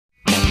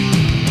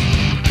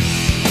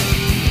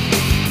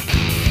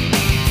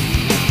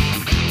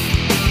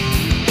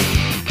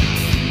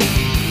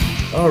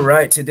All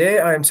right, today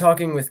I'm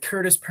talking with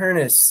Curtiss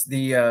Pernice,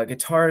 the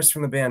guitarist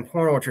from the band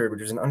Porn Orchard,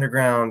 which is an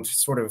underground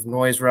sort of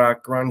noise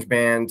rock grunge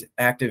band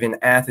active in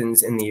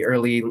Athens in the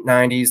early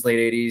 90s,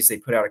 late 80s. They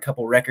put out a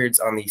couple records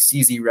on the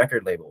CZ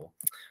record label.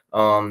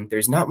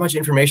 There's not much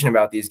information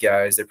about these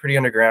guys. They're pretty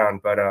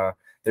underground, but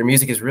their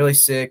music is really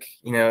sick.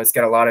 You know, it's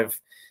got a lot of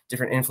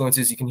different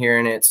influences you can hear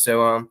in it.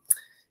 So,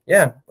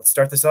 yeah, let's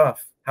start this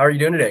off. How are you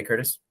doing today,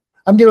 Curtiss?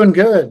 I'm doing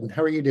good.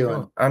 How are you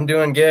doing? I'm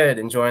doing good.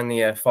 Enjoying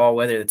the fall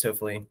weather that's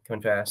hopefully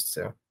coming fast.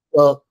 So,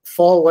 well,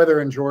 fall weather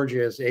in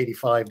Georgia is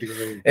 85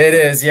 degrees. It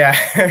is,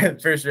 yeah,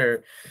 for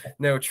sure.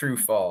 No true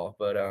fall,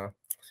 but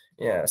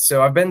yeah.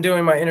 So I've been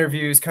doing my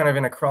interviews kind of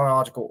in a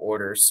chronological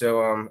order.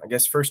 So I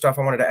guess first off,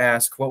 I wanted to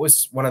ask, what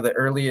was one of the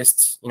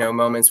earliest,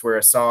 moments where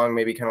a song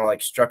maybe kind of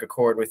like struck a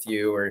chord with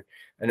you, or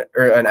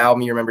an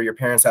album you remember your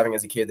parents having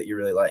as a kid that you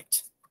really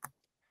liked?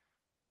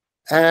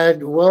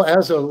 And well,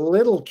 as a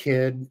little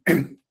kid.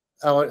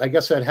 I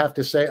guess I'd have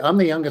to say I'm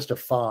the youngest of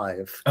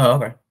 5. Oh,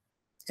 okay.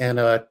 And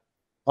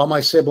all my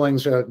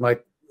siblings, my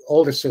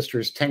oldest sister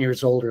is 10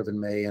 years older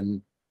than me.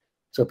 And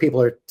so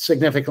people are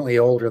significantly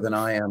older than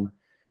I am.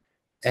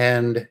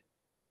 And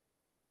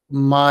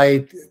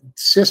my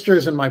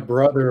sisters and my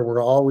brother were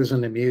always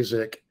into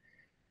music.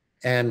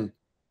 And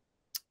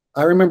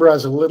I remember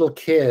as a little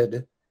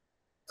kid,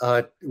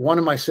 one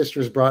of my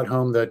sisters brought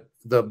home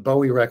the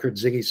Bowie record,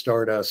 Ziggy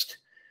Stardust.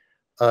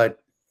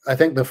 I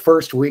think the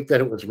first week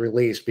that it was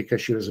released,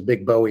 because she was a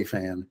big Bowie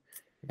fan,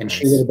 and Nice.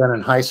 She would have been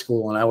in high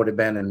school and I would have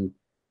been in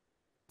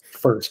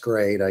first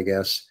grade, I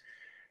guess.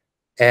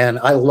 And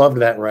I loved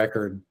that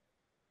record.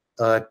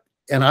 And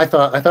I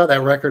thought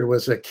that record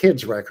was a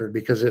kid's record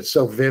because it's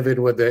so vivid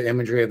with the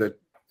imagery of the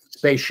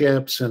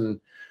spaceships and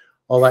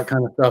all that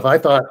kind of stuff. I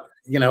thought,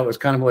 it was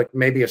kind of like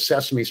maybe a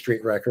Sesame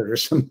Street record or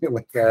something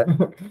like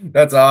that.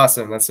 That's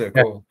awesome. That's so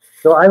cool.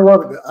 Yeah. So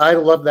I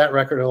loved that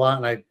record a lot.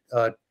 And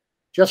I,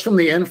 just from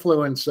the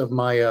influence of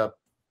my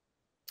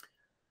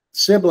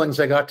siblings,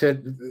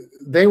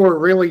 they were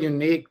really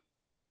unique.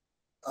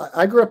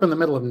 I grew up in the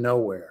middle of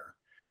nowhere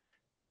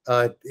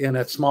in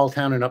a small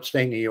town in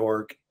upstate New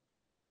York.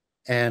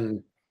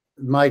 And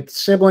my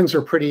siblings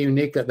are pretty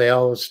unique that they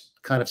always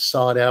kind of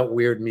sought out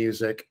weird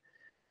music.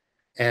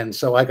 And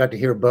so I got to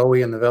hear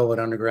Bowie and the Velvet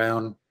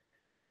Underground.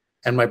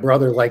 And my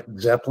brother liked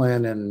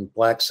Zeppelin and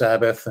Black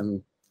Sabbath.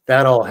 And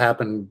that all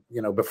happened,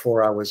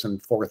 before I was in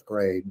 4th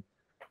grade.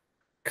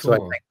 Cool. So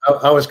I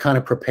think I was kind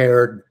of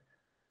prepared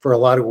for a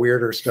lot of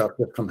weirder stuff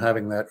just from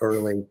having that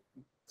early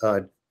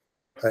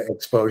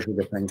exposure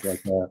to things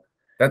like that.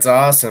 That's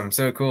awesome.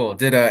 So cool.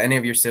 Did any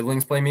of your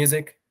siblings play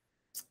music?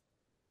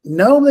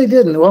 No, they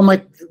didn't. Well,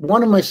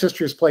 one of my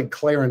sisters played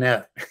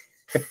clarinet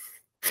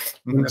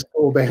in the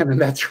school band,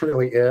 and that's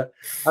really it.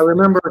 I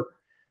remember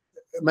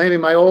maybe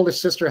my oldest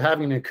sister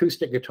having an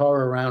acoustic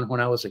guitar around when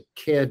I was a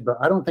kid, but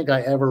I don't think I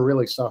ever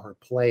really saw her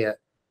play it.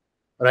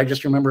 But I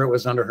just remember it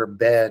was under her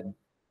bed.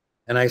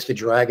 And I used to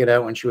drag it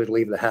out when she would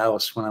leave the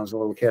house when I was a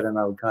little kid, and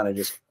I would kind of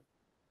just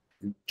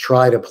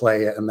try to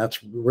play it. And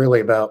that's really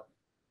about,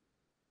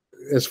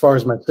 as far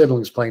as my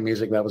siblings playing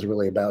music, that was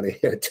really about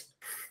it.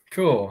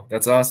 Cool.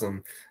 That's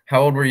awesome.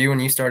 How old were you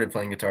when you started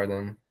playing guitar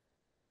then?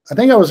 I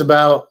think I was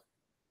about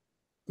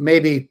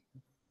maybe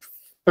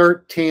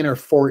 13 or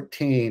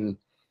 14.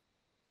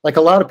 Like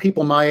a lot of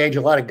people my age,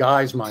 a lot of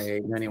guys my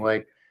age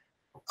anyway,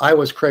 I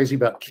was crazy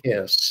about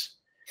Kiss.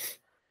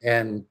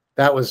 And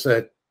that was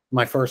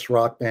my first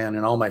rock band,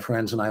 and all my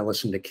friends and I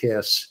listened to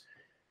Kiss.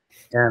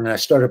 And I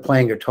started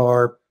playing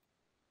guitar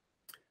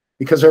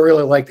because I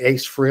really liked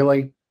Ace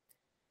Frehley,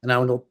 and I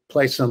would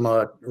play some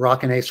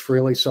rockin' Ace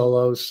Frehley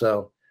solos.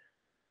 So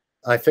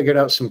I figured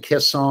out some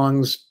Kiss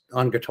songs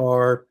on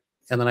guitar,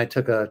 and then I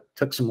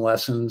took some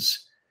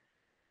lessons,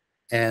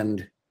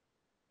 and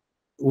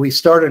we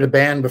started a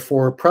band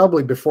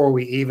probably before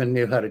we even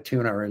knew how to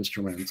tune our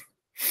instruments.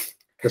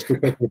 Just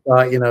because we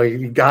thought,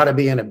 you got to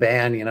be in a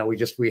band,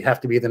 we have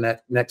to be the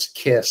next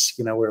Kiss.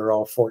 We were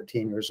all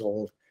 14 years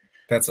old.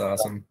 That's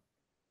awesome.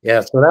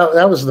 Yeah, so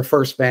that was the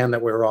first band that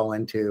we were all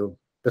into,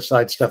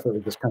 besides stuff that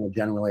was just kind of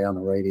generally on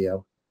the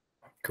radio.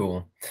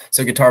 Cool.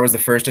 So guitar was the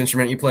first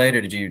instrument you played,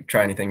 or did you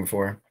try anything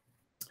before?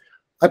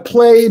 I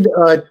played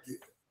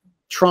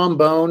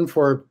trombone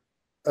for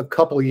a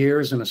couple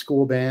years in a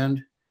school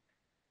band,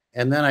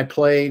 and then I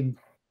played.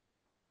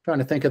 Trying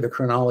to think of the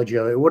chronology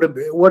of it.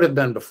 It would have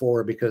been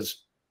before,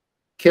 because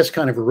Kiss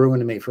kind of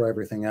ruined me for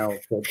everything else.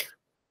 But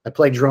I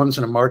played drums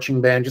in a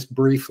marching band just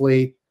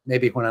briefly,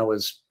 maybe when I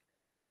was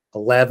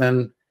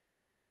 11.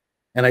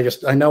 And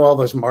I know all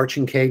those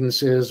marching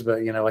cadences, but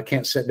I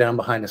can't sit down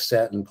behind a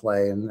set and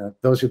play. And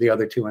those are the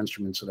other 2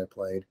 instruments that I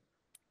played.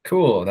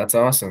 Cool. That's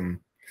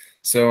awesome.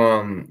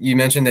 So you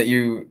mentioned that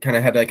you kind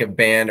of had like a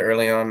band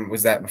early on.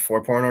 Was that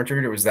before Porn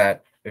Orchard, or was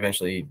that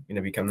eventually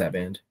become that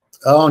band?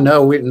 Oh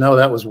no,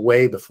 that was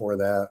way before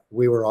that.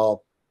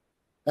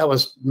 That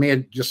was me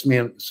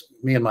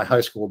and my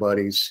high school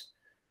buddies.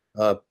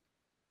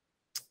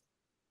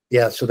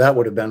 Yeah, so that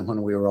would have been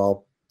when we were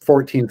all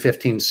 14,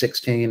 15,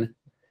 16.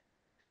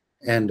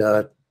 And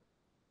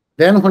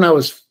then when I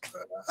was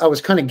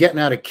kind of getting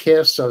out of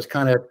Kiss, I was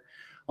kind of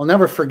I'll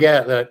never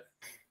forget that,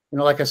 you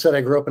know, like I said,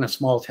 I grew up in a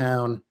small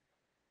town,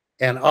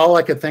 and all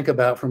I could think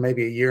about for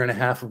maybe a year and a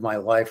half of my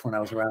life when I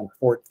was around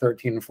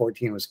 13 and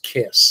 14 was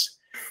Kiss,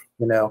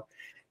 you know.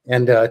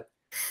 And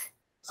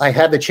I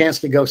had the chance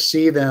to go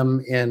see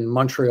them in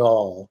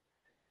Montreal.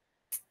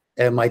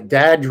 And my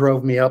dad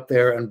drove me up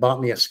there and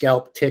bought me a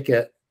scalp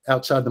ticket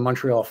outside the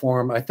Montreal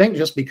Forum, I think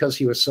just because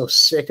he was so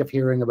sick of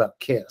hearing about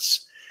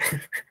Kiss.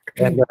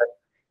 And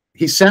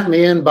he sent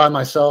me in by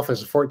myself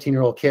as a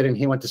 14-year-old kid, and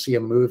he went to see a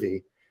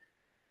movie.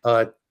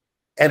 And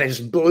it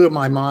just blew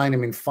my mind. I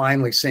mean,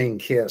 finally seeing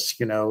Kiss,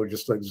 you know,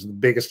 just like it was the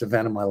biggest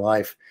event of my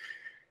life.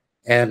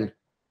 And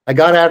I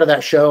got out of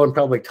that show and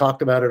probably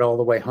talked about it all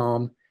the way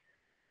home.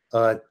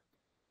 And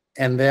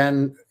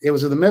then it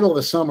was in the middle of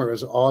the summer, it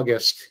was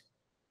August.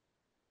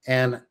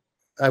 And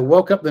I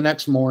woke up the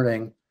next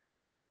morning,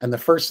 and the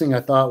first thing I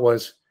thought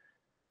was,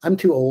 I'm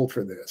too old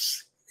for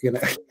this. You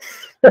know,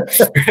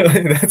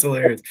 Really? That's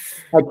hilarious.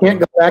 I can't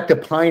go back to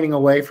pining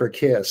away for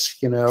Kiss,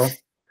 you know.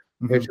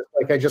 It's just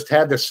like I just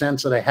had the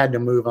sense that I had to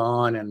move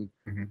on, and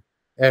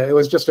it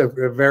was just it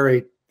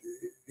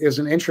was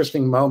an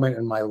interesting moment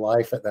in my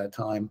life at that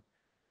time.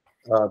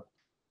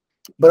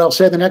 But I'll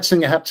say the next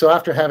thing that happened. So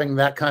after having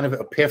that kind of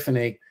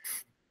epiphany,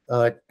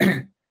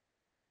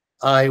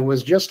 I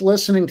was just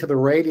listening to the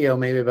radio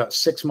maybe about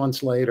 6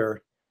 months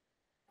later,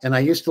 and I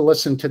used to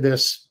listen to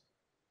this.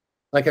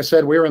 Like I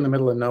said, we were in the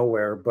middle of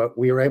nowhere, but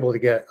we were able to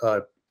get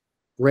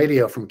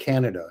radio from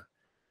Canada.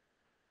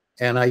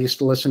 And I used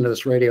to listen to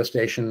this radio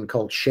station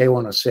called Shea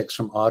 106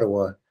 from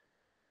Ottawa.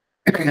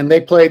 And they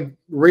played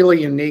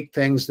really unique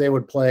things. They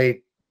would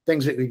play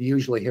things that we'd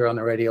usually hear on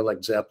the radio,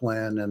 like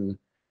Zeppelin and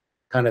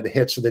kind of the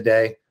hits of the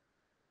day.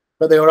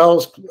 But they would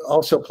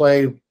also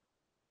play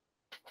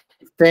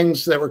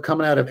things that were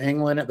coming out of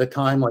England at the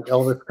time, like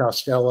Elvis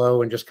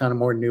Costello and just kind of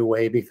more new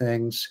wavy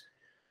things.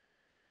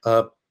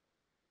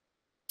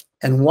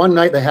 And one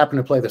night they happened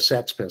to play the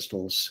Sex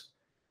Pistols.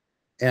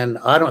 And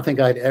I don't think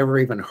I'd ever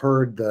even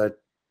heard the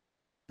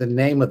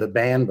name of the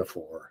band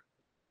before,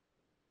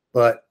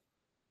 but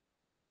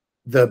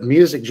the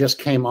music just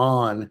came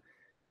on,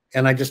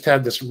 and I just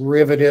had this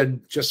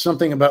riveted, just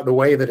something about the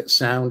way that it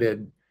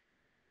sounded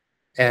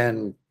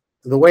and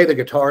the way the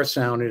guitar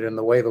sounded and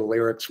the way the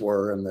lyrics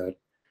were, and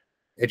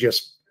it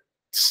just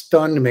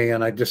stunned me.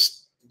 And I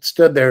just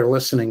stood there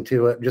listening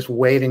to it, just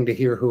waiting to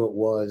hear who it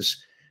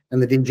was. And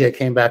the DJ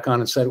came back on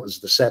and said it was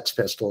the Sex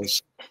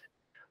Pistols.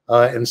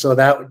 And so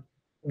that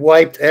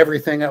wiped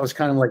everything. That was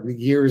kind of like the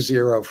year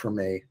zero for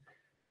me.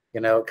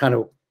 You know, it kind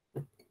of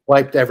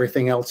wiped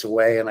everything else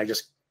away. And I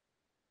just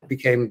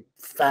became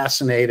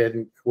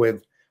fascinated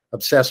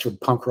obsessed with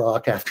punk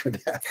rock after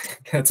that.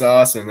 That's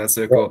awesome. That's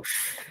so cool.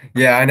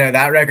 Yeah, I know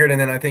that record. And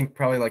then I think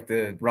probably like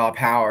the Raw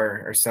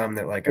Power or some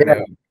that like I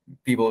know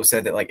people have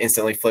said that like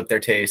instantly flipped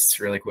their tastes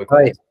really quickly.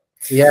 Right.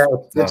 Yeah,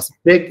 it's awesome.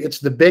 big. It's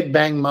the big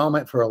bang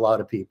moment for a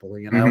lot of people,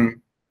 you know.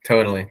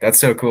 Totally. That's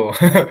so cool.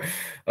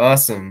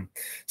 Awesome.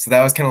 So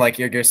that was kind of like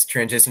your just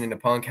transition into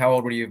punk. How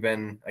old would you have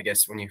been, I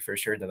guess, when you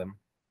first heard of them?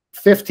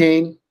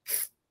 15.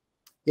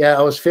 Yeah,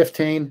 I was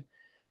 15.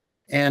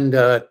 And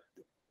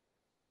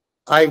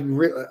I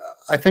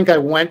think I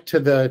went to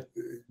the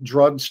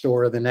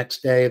drugstore the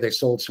next day. They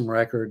sold some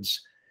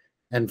records,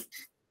 and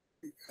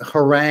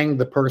harangued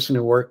the person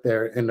who worked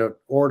there into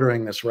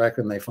ordering this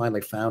record. And they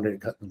finally found it. It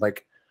got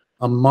like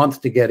a month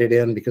to get it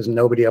in because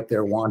nobody up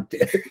there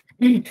wanted it.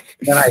 And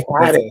I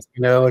had it,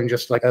 you know, and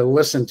just like I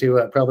listened to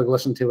it. I probably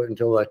listened to it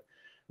until the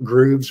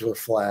grooves were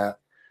flat.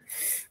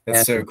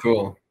 That's so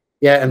cool.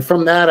 Yeah, and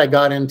from that I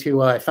got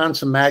into I found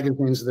some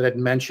magazines that had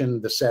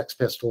mentioned the Sex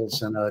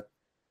Pistols, and I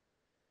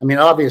mean,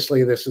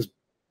 obviously this is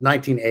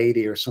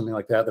 1980 or something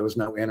like that. There was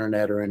no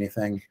internet or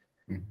anything,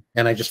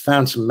 and I just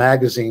found some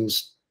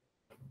magazines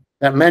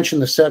that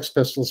mentioned the Sex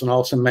Pistols and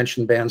also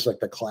mentioned bands like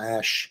the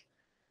Clash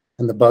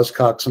and the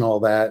Buzzcocks and all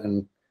that.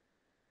 And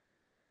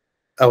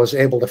I was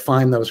able to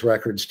find those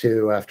records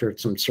too after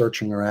some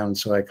searching around.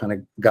 So I kind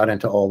of got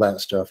into all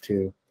that stuff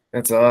too.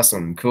 That's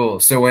awesome. Cool.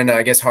 So when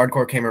I guess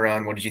hardcore came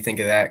around, what did you think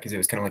of that? Because it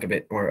was kind of like a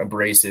bit more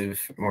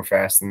abrasive, more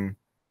fast than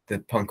the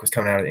punk was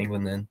coming out of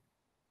England then.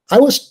 I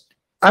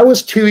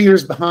was 2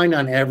 years behind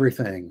on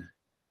everything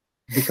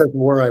because of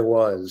where I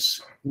was.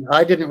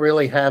 I didn't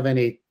really have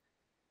any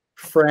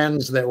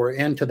friends that were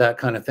into that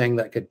kind of thing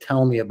that could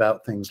tell me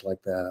about things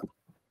like that.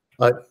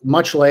 But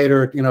much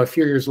later, you know, a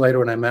few years later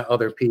when I met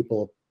other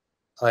people,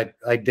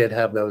 I did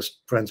have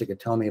those friends that could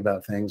tell me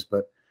about things,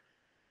 but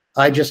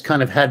I just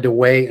kind of had to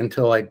wait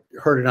until I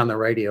heard it on the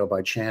radio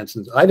by chance.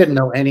 And I didn't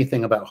know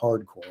anything about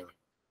hardcore.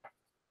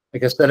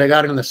 Like I said, I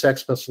got into the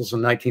Sex Pistols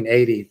in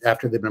 1980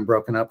 after they'd been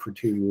broken up for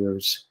 2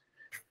 years.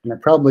 And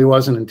it probably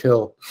wasn't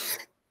until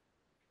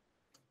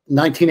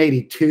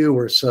 1982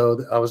 or so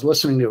that I was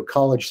listening to a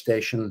college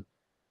station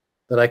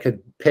that I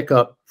could pick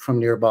up from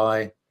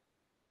nearby.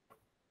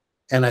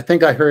 And I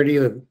think I heard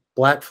either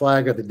Black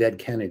Flag or the Dead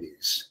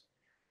Kennedys.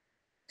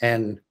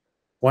 And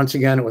once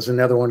again, it was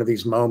another one of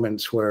these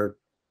moments where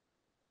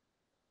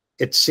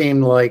it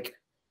seemed like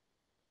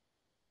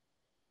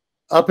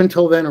up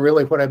until then,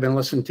 really what I've been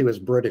listening to is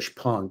British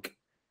punk.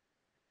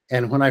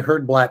 And when I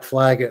heard Black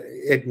Flag,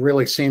 it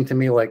really seemed to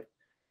me like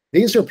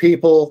these are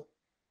people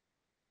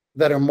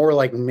that are more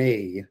like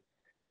me,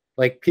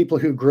 like people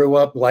who grew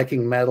up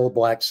liking metal,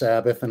 Black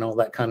Sabbath, and all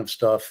that kind of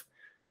stuff,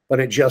 but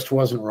it just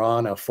wasn't raw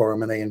enough for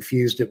them, and they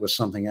infused it with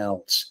something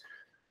else.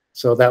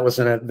 So that was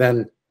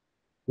then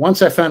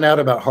once I found out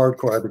about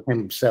hardcore, I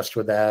became obsessed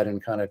with that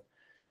and kind of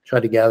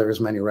tried to gather as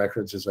many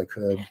records as I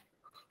could.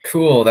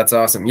 Cool, that's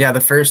awesome. Yeah,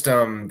 the first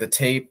the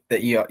tape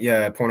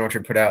that Porn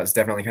Orchard put out is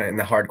definitely kind of in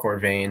the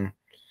hardcore vein.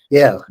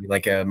 Yeah,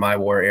 like a My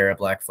War era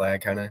Black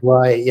Flag kind of.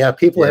 Right. Yeah,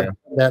 people have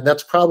that.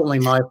 That's probably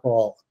my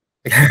fault.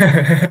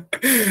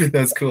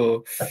 That's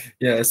cool.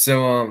 Yeah.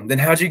 So then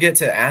how'd you get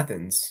to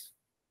Athens?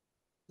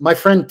 My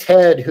friend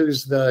Ted,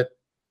 who's the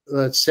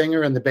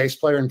singer and the bass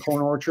player in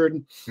Porn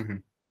Orchard,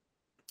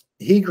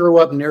 he grew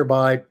up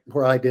nearby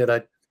where I did.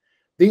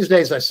 These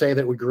days I say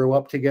that we grew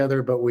up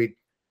together, but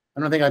I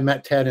don't think I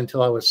met Ted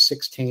until I was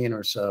 16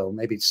 or so,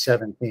 maybe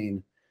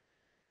 17.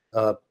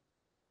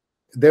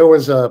 There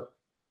was a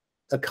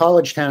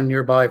college town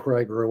nearby where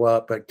I grew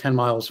up, like 10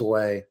 miles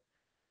away.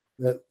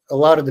 A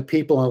lot of the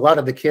people and a lot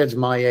of the kids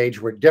my age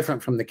were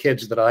different from the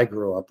kids that I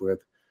grew up with.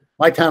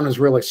 My town was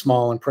really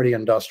small and pretty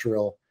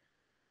industrial.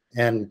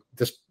 And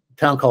this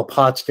town called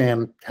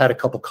Potsdam had a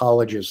couple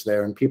colleges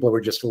there, and people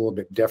were just a little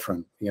bit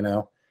different, you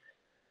know.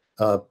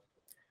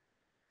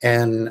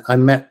 And I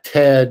met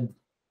Ted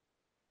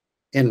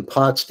in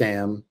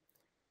Potsdam.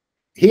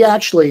 He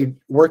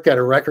worked at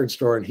a record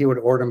store, and he would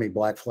order me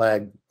Black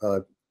Flag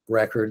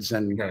records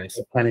and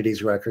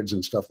Kennedy's records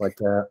and stuff like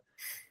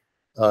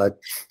that.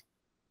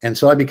 And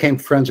so I became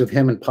friends with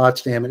him in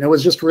Potsdam, and it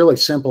was just really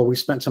simple. We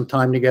spent some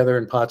time together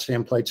in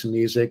Potsdam, played some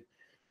music,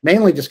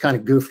 mainly just kind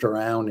of goofed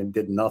around and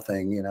did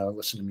nothing, you know,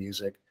 listened to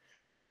music.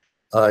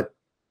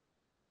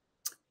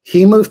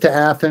 He moved to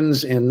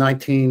Athens in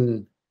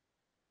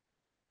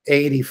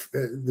 1980,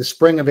 the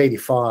spring of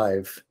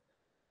 85,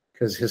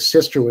 because his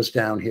sister was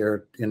down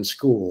here in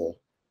school,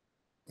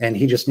 and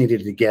he just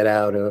needed to get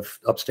out of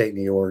upstate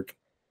New York.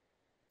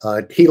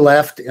 He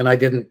left, and I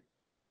didn't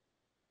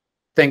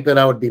think that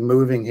I would be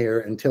moving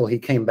here until he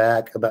came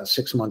back about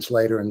 6 months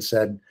later and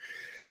said,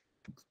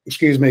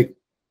 excuse me,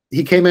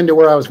 he came into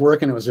where I was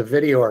working. It was a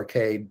video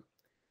arcade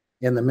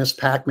in the Miss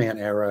Pac-Man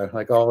era,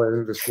 like all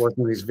of this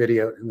working in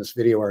this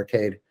video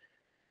arcade.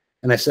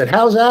 And I said,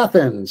 "How's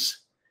Athens?"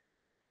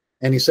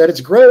 And he said,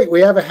 "It's great.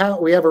 We have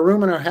a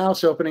room in our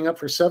house opening up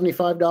for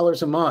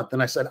 $75 a month."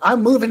 And I said,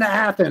 "I'm moving to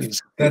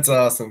Athens." That's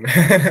awesome.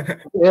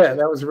 Yeah,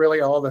 that was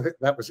really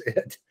that was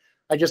it.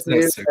 I just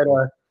knew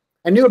that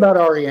I knew about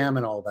REM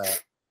and all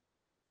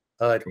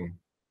that. Cool.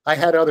 I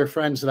had other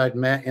friends that I'd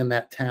met in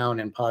that town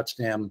in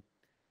Potsdam.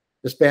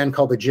 This band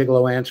called the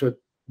Gigolo Ants.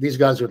 These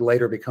guys would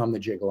later become the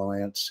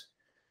Gigolo Ants.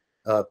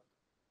 That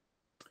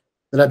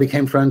I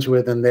became friends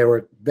with, and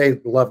they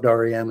loved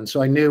REM, and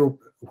so I knew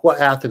what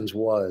Athens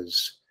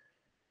was.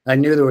 I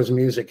knew there was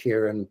music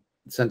here, and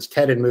since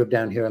Ted had moved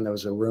down here, and there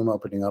was a room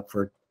opening up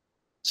for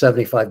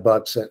 $75,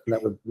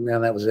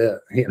 that was it.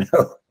 You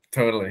know.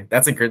 Totally,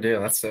 that's a good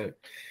deal. That's so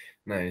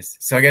nice.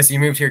 So I guess you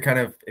moved here kind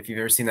of, if you've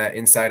ever seen that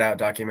Inside Out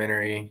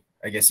documentary,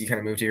 I guess you kind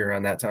of moved here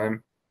around that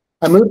time.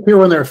 I moved here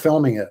when they were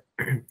filming it.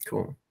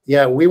 Cool.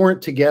 Yeah, we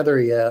weren't together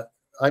yet.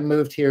 I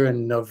moved here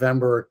in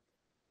November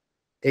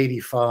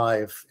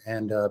 85,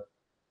 and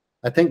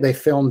I think they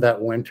filmed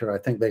that winter. I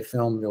think they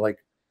filmed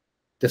like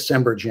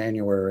December,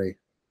 January.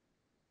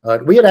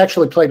 We had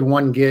actually played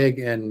one gig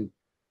in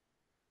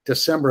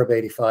December of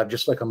 85,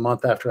 just like a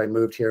month after I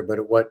moved here. But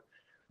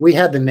we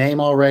had the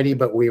name already,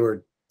 but we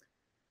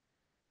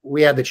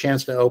had the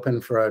chance to open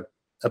for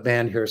a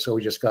band here, so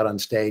we just got on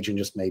stage and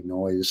just made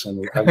noise.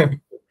 And I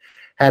hadn't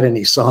had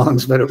any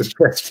songs, but it was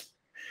just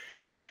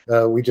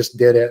we just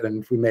did it,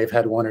 and we may have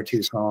had one or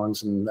two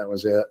songs, and that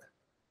was it.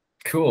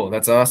 Cool,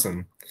 that's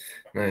awesome.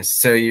 Nice.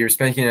 So you're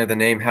speaking of the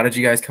name. How did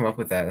you guys come up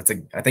with that?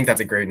 I think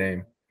that's a great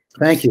name.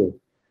 Thank you.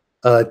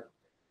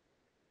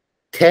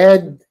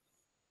 Ted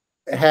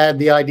had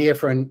the idea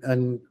for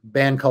a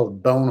band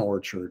called Bone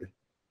Orchard,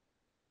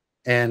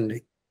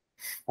 and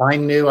I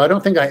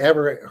don't think I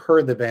ever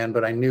heard the band,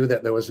 but I knew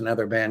that there was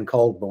another band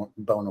called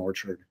Bone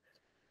Orchard.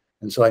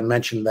 And so I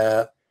mentioned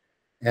that,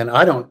 and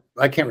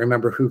I can't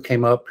remember who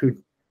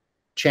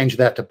changed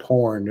that to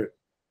Porn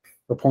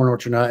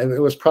Orchard.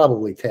 It was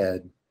probably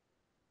Ted.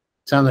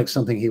 Sounded like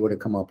something he would have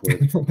come up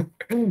with.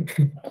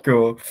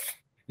 Cool.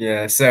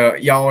 Yeah. So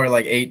y'all were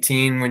like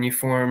 18 when you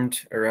formed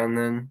around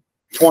then?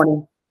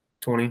 20.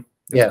 20?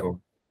 Yeah.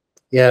 Cool.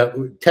 Yeah.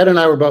 Ted and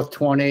I were both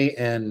 20,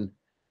 and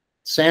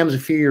Sam's a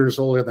few years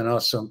older than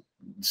us, so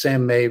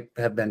Sam may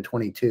have been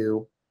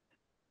 22.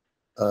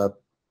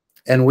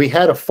 And we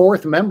had a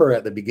fourth member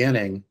at the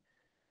beginning.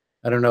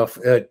 I don't know if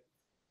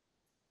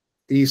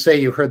you say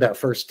you heard that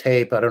first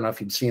tape. I don't know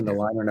if you'd seen the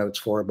liner notes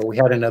for it, but we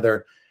had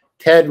another.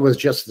 Ted was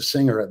just the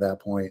singer at that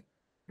point.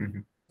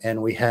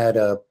 And we had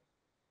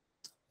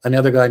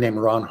another guy named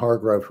Ron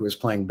Hargrove who was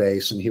playing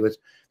bass, and I think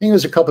he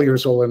was a couple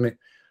years older than me.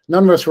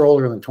 None of us were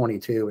older than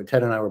 22, but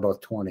Ted and I were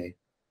both 20.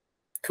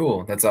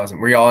 Cool. That's awesome.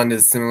 Were you all into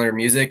similar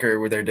music, or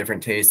were there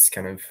different tastes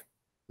kind of?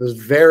 It was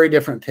very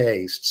different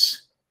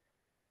tastes.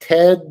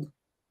 Ted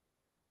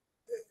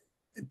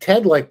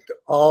liked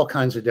all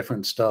kinds of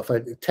different stuff.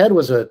 Ted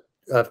was a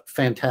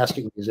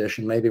fantastic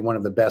musician, maybe one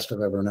of the best I've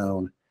ever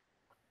known.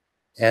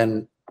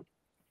 And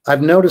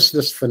I've noticed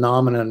this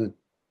phenomenon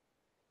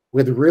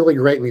with really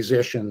great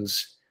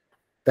musicians,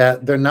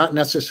 that they're not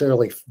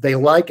necessarily, they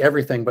like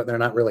everything, but they're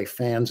not really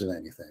fans of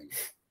anything.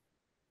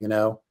 You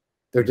know,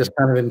 they're just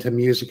kind of into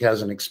music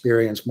as an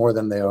experience more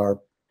than they are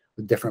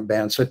with different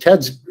bands. So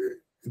Ted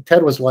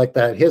was like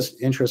that. His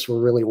interests were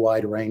really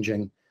wide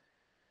ranging.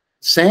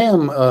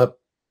 Sam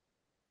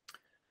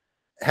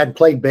had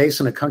played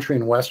bass in a country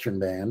and western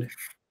band,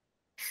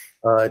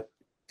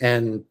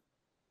 and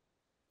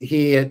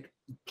he had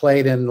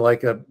played in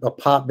like a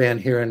pop band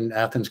here in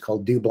Athens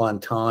called Double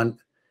Entente.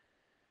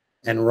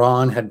 And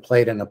Ron had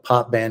played in a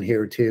pop band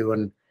here too.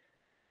 And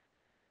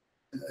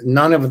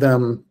none of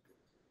them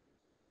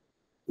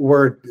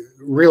were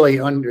really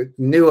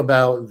knew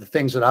about the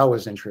things that I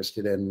was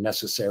interested in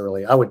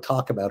necessarily. I would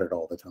talk about it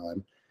all the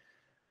time,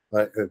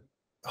 but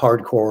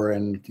hardcore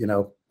and, you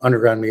know,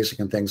 underground music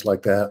and things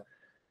like that.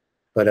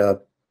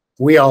 But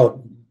we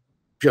all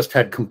just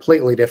had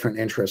completely different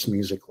interests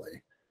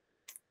musically,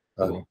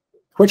 Cool.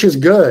 Which is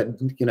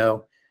good, you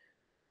know,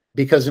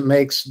 because it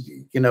makes,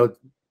 you know,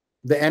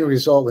 the end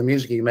result, the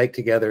music you make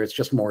together, it's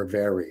just more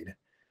varied.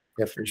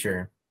 For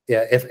sure.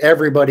 Yeah, if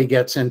everybody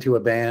gets into a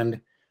band,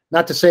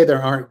 not to say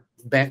there aren't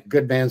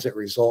good bands that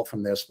result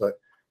from this, but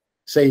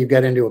say you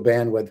get into a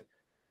band with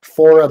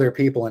 4 other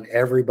people and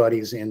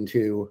everybody's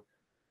into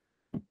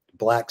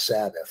Black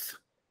Sabbath,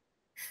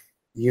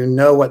 you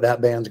know what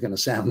that band's going to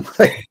sound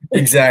like.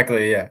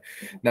 Exactly. Yeah.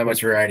 Not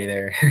much variety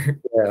there.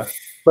 Yeah.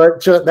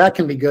 But so that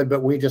can be good.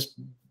 But we just,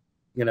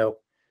 you know,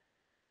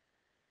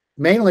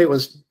 mainly it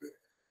was,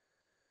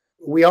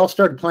 we all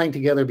started playing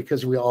together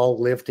because we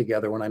all lived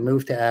together. When I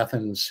moved to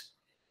Athens,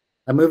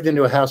 I moved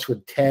into a house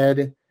with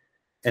Ted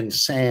and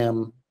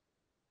Sam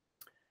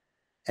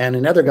and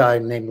another guy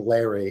named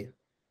Larry,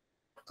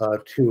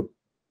 who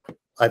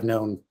I've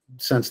known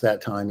since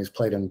that time. He's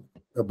played in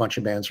a bunch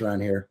of bands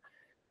around here.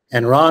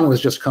 And Ron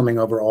was just coming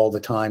over all the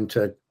time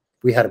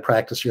we had a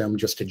practice room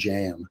just to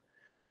jam.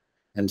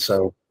 And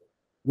so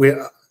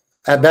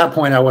at that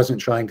point, I wasn't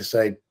trying to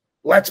say,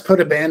 let's put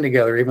a band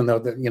together, even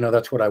though you know,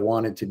 that's what I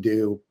wanted to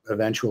do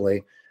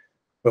eventually.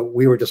 But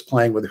we were just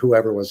playing with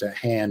whoever was at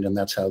hand, and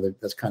that's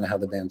kind of how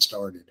the band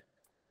started.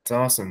 It's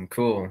awesome.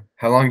 Cool.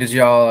 How long did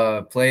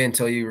y'all play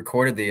until you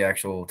recorded the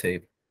actual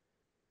tape?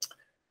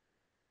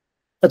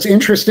 That's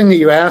interesting that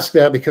you asked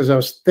that, because I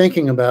was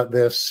thinking about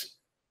this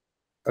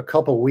a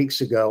couple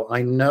weeks ago.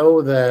 I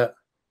know that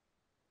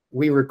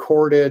we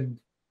recorded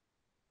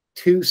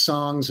 2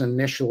 songs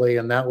initially,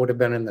 and that would have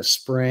been in the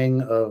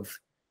spring of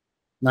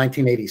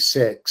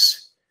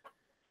 1986.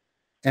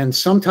 And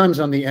sometimes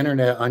on the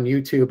internet, on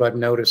YouTube, I've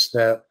noticed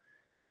that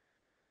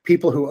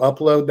people who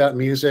upload that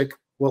music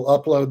will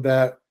upload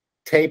that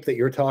tape that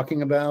you're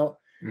talking about,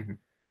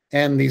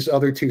 and these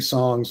other 2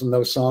 songs. And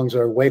those songs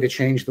are Way to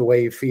Change the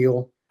Way You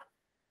Feel,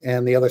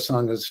 and the other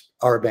song is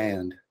Our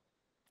Band.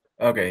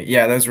 Okay.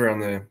 Yeah, those were on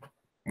the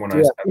one.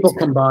 Yeah, people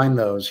combine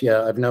those.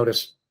 Yeah, I've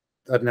noticed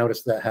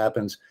that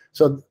happens.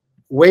 So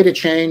Way to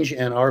Change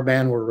and Our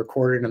Band were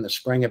recorded in the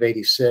spring of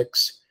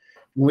 '86.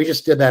 We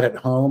just did that at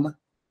home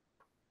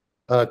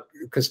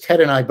because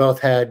Ted and I both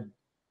had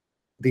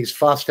these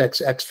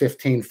Fostex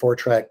X15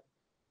 4-track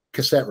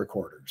cassette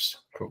recorders.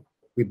 Cool.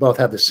 We both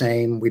have the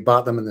same. We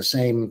bought them in the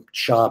same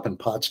shop in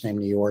Potsdam,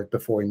 New York,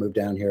 before we moved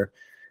down here.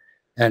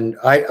 And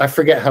I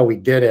forget how we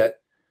did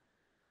it,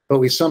 but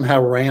we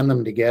somehow ran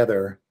them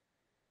together,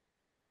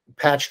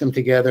 patched them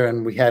together,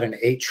 and we had an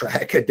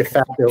 8-track, a de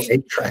facto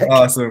 8-track.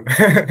 Awesome.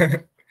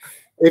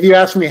 If you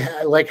ask me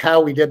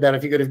how we did that,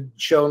 if you could have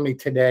shown me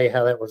today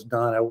how that was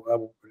done, I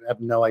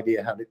have no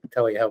idea how to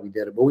tell you how we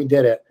did it, but we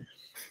did it.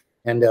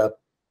 And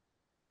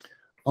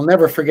I'll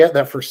never forget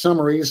that for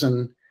some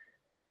reason,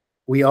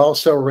 we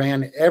also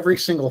ran every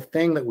single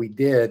thing that we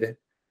did,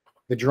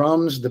 the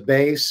drums, the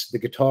bass, the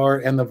guitar,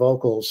 and the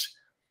vocals,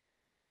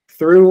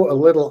 through a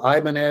little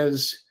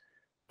Ibanez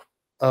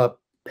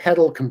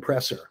pedal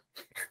compressor.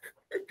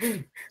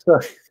 So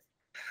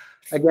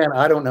again,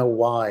 I don't know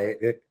why.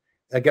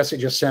 I guess it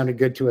just sounded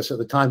good to us at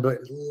the time. But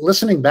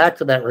listening back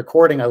to that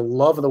recording, I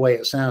love the way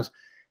it sounds.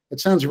 It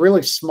sounds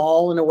really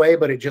small in a way,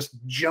 but it just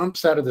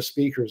jumps out of the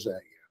speakers at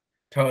you.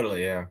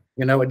 Totally, yeah.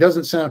 You know, it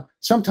doesn't sound,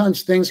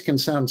 sometimes things can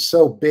sound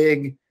so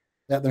big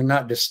that they're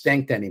not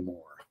distinct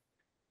anymore.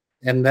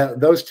 And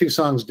those 2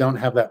 songs don't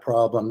have that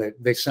problem.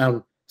 They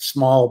sound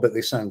small, but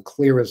they sound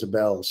clear as a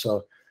bell.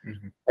 So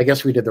I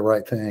guess we did the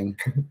right thing.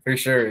 For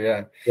sure,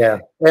 yeah. Yeah.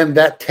 And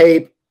that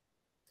tape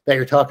that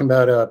you're talking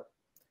about,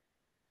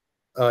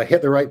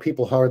 Hit the Right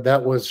People Hard,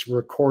 that was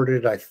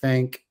recorded, I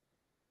think,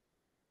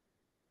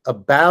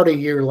 about a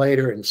year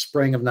later in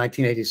spring of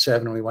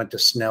 1987. We went to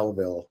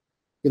Snellville,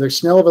 either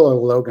Snellville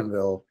or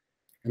Loganville,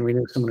 and we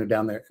knew someone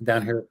down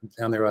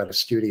there at a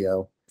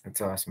studio. That's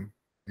awesome.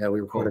 Yeah,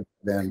 we recorded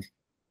then.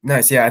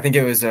 Nice. Yeah, I think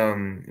it was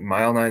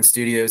Mile 9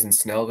 Studios in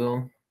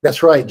Snellville.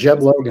 That's right,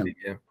 Jeb Logan.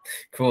 Yeah.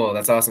 Cool.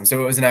 That's awesome.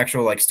 So it was an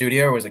actual like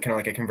studio, or was it kind of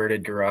like a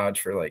converted garage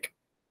for like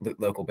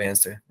local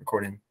bands to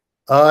record in?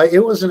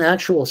 It was an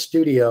actual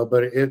studio,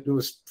 but it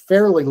was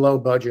fairly low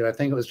budget. I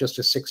think it was just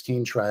a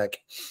 16 track,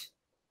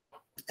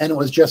 and it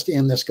was just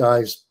in this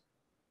guy's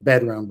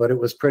bedroom, but it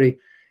was pretty.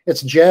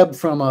 It's Jeb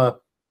from the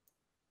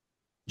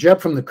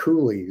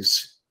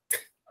Coolies.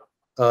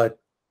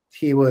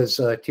 He was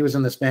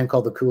in this band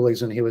called the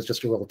Coolies, and he was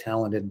just a real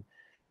talented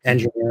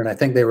engineer, and I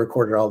think they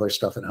recorded all their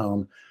stuff at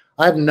home.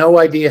 I have no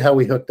idea how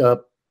we hooked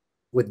up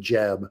with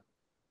Jeb.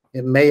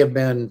 It may have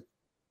been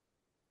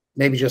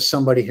maybe just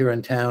somebody here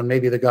in town.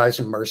 Maybe the guys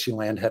in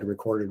Mercyland had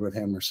recorded with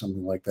him or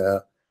something like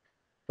that.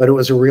 But it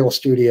was a real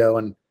studio,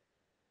 and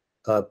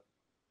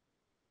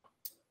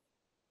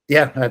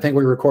yeah, I think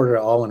we recorded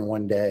it all in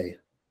one day.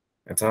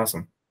 That's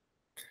awesome.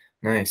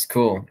 Nice,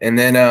 cool. And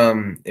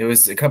then it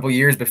was a couple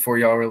years before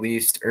y'all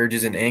released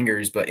Urges and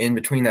Angers, but in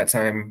between that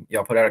time,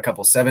 y'all put out a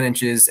couple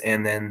 7-inches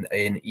and then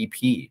an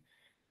EP.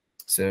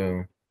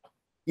 So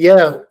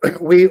yeah,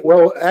 we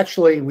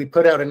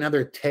put out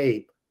another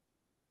tape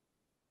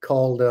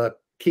called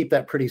Keep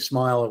That Pretty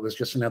Smile. It was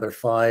just another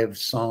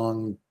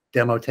 5-song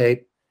demo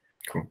tape.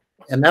 Cool.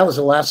 And that was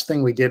the last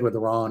thing we did with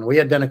Ron. We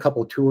had done a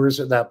couple tours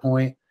at that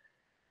point,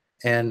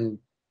 and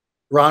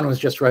Ron was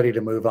just ready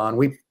to move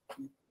on.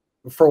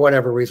 For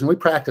whatever reason, we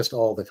practiced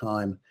all the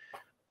time.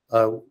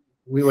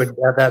 We would,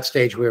 at that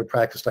stage, we would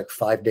practice like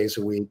 5 days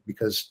a week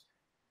because,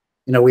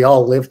 you know, we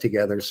all lived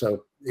together.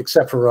 So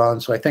except for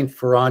Ron. So I think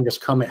for Ron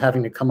just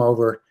having to come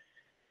over,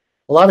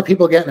 a lot of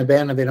people get in a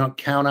band and they don't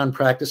count on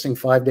practicing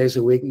 5 days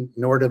a week,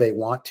 nor do they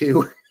want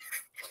to.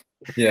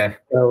 Yeah.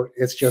 So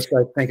it's just,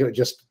 I think it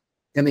just,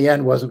 in the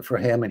end, wasn't for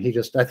him. And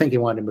I think he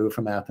wanted to move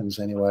from Athens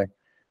anyway.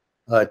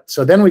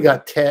 So then we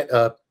got Ted.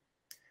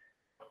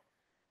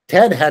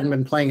 Ted hadn't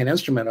been playing an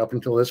instrument up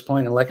until this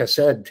point. And like I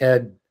said,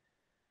 Ted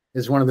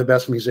is one of the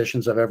best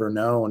musicians I've ever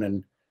known.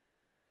 And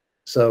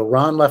so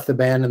Ron left the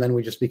band, and then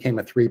we just became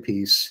a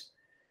 3-piece.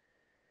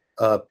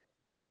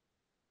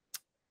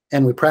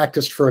 And we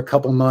practiced for a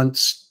couple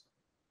months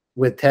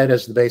with Ted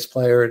as the bass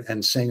player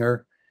and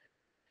singer.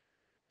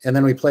 And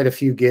then we played a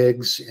few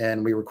gigs,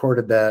 and we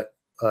recorded that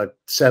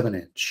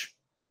 7-inch.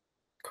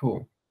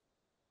 Cool.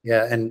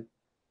 Yeah, and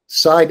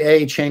side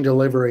A, Chain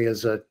Delivery,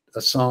 is a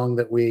song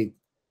that we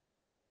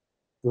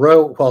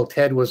wrote while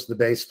Ted was the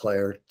bass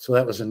player. So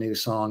that was a new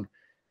song.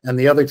 And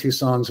the other 2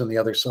 songs on the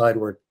other side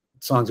were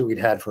songs that we'd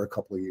had for a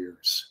couple of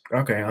years.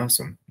 Okay,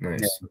 awesome. Nice.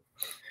 Yeah.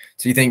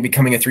 So you think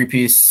becoming a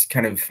 3-piece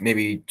kind of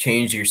maybe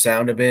changed your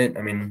sound a bit?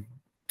 I mean,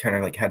 kind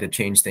of like had to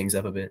change things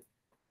up a bit?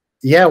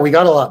 Yeah, we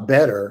got a lot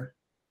better.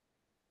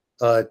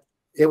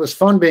 It was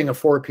fun being a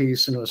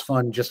 4-piece, and it was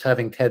fun just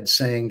having Ted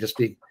sing.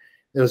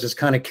 There was this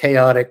kind of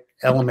chaotic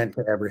element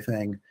to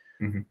everything.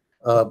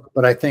 Mm-hmm.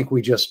 But I think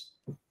we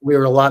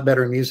were a lot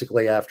better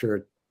musically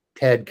after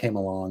Ted came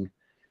along.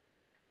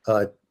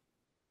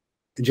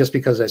 Just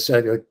because I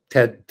said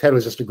Ted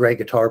was just a great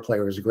guitar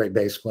player, he was a great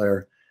bass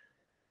player,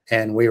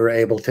 and we were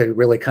able to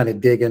really kind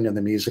of dig into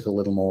the music a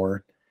little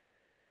more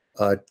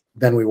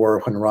than we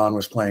were when Ron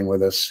was playing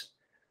with us.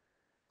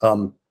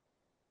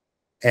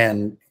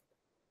 And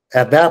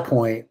at that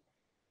point,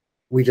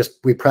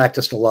 we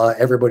practiced a lot.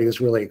 Everybody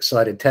was really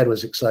excited. Ted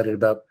was excited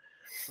about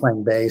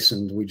playing bass,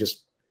 and we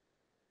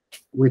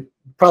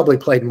probably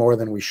played more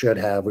than we should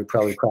have. We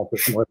probably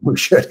practiced more than we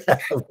should have.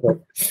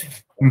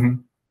 Mm-hmm.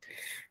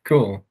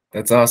 Cool.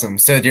 That's awesome.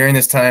 So during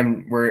this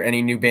time, were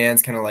any new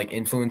bands kind of like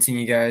influencing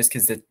you guys?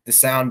 Because the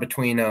sound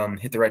between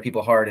Hit the Right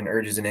People Hard and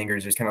Urges and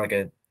Angers, there's kind of like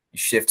a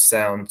shift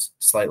sound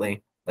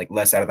slightly, like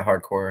less out of the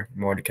hardcore,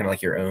 more to kind of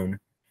like your own.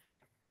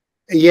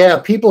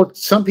 Yeah,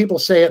 some people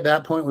say at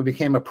that point we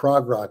became a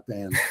prog rock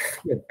band.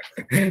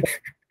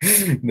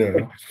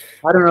 No.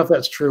 I don't know if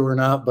that's true or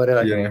not, but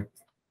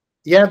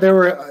yeah, there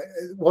were,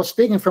 well,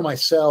 speaking for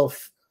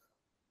myself,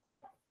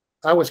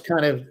 I was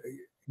kind of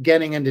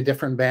getting into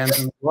different bands,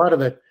 and a lot of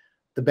the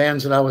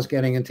bands that I was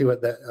getting into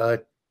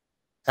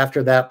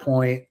after that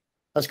point,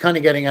 I was kind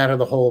of getting out of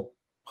the whole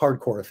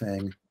hardcore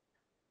thing.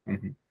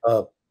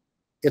 Mm-hmm.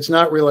 It's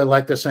not really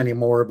like this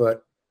anymore,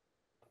 but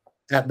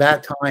at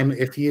that time,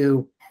 if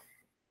you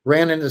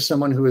ran into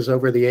someone who was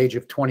over the age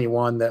of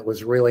 21 that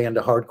was really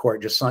into hardcore,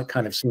 it just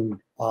kind of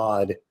seemed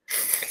odd.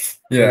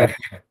 Yeah.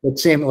 It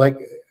seemed like,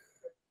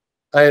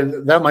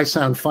 that might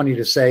sound funny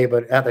to say,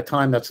 but at the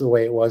time, that's the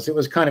way it was. It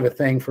was kind of a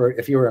thing for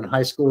if you were in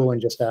high school and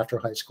just after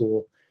high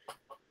school.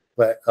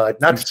 But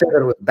not to say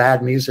that it was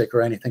bad music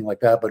or anything like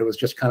that, but it was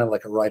just kind of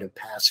like a rite of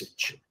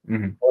passage,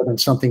 mm-hmm. more than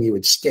something you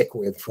would stick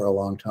with for a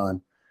long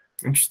time.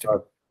 Interesting.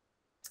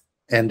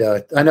 And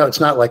I know it's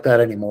not like that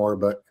anymore,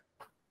 but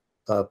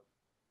the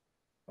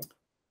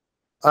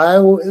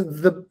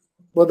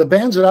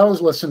bands that I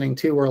was listening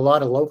to were a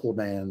lot of local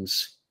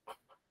bands.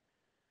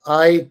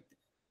 I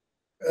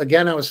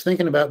was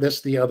thinking about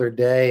this the other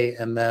day,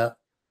 and that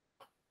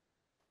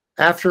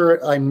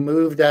after I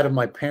moved out of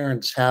my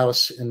parents'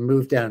 house and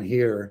moved down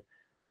here,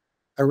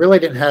 I really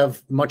didn't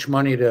have much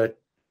money to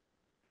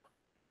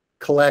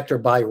collect or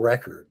buy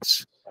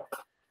records.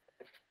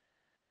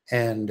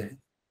 And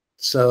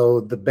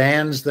so the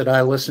bands that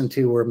I listened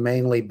to were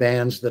mainly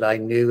bands that I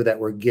knew that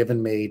were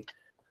giving me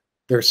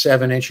their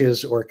 7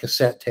 inches or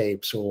cassette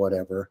tapes or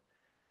whatever.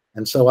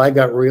 And so I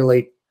got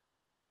really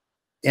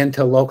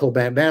into local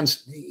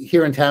bands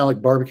here in town,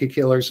 like Barbecue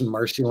Killers and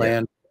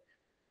Mercyland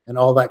and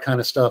all that kind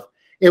of stuff.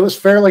 It was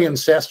fairly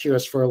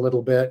incestuous for a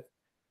little bit.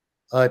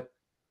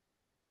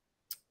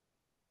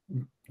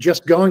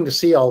 Just going to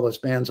see all those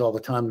bands all the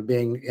time and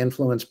being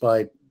influenced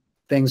by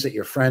things that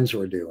your friends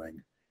were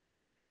doing.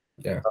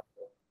 Yeah.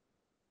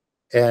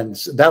 And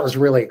that was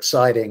really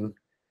exciting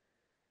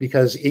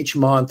because each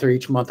month or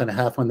each month and a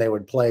half when they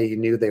would play, you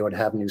knew they would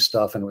have new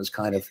stuff. And it was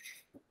kind of,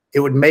 it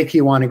would make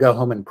you want to go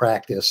home and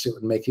practice. It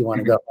would make you want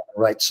to go home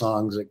and write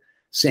songs, like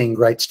seeing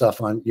great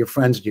stuff on your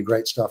friends do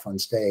great stuff on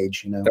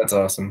stage, you know? That's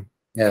awesome.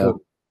 Yeah.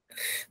 Cool.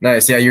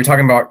 Nice. Yeah. You're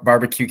talking about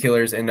Barbecue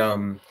Killers, and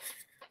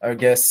I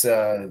guess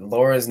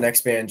Laura's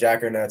next band,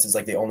 Jackernuts, is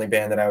like the only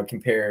band that I would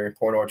compare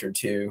Porn Orchard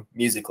to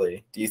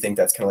musically. Do you think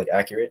that's kind of like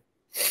accurate?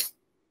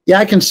 Yeah,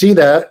 I can see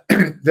that.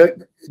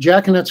 The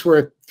Jackernuts were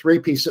a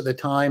 3-piece at the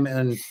time,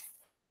 and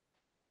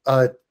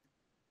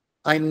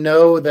I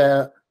know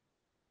that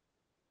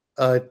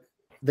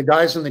the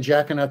guys in the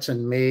Jackernuts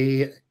and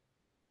me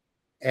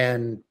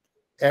and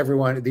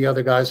everyone, the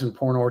other guys in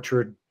Porn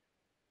Orchard,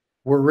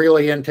 were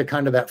really into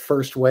kind of that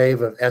first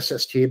wave of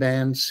SST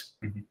bands.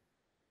 Mm-hmm.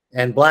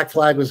 And Black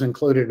Flag was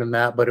included in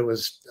that, but it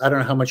was, I don't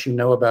know how much you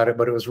know about it,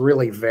 but it was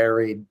really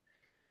varied.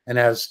 And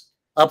as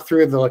up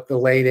through the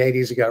late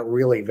 80s, it got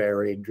really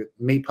varied.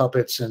 Meat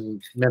Puppets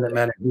and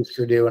Minutemen and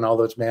Husker Du and all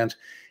those bands.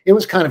 It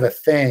was kind of a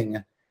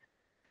thing.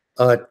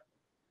 And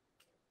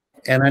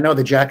I know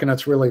the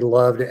Jackernuts really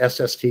loved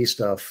SST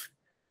stuff.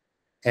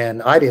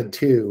 And I did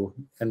too.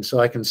 And so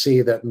I can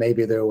see that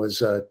maybe there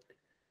was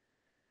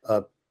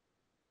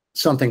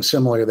something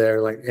similar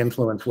there, like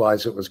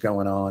influence-wise, it was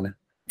going on.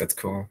 That's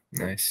cool.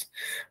 Nice.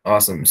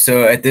 Awesome.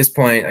 So at this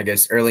point, I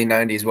guess early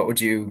 90s, what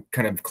would you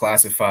kind of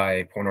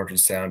classify Porn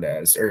Orchard's sound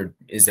as? Or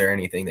is there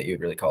anything that you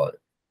would really call it?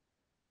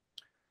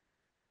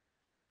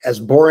 As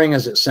boring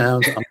as it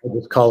sounds, I'm going to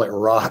just call it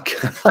rock.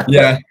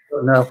 Yeah.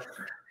 No,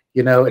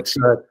 you know, it's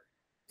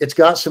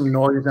got some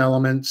noise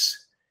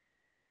elements,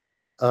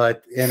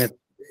 and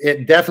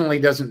it definitely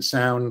doesn't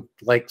sound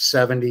like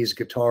 70s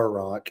guitar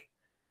rock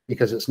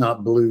because it's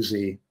not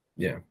bluesy.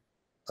 Yeah.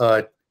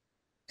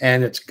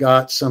 And it's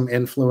got some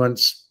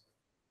influence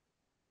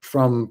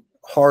from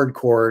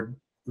hardcore,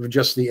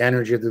 just the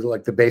energy,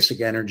 like the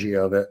basic energy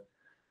of it.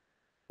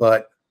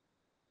 But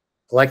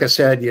like I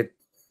said,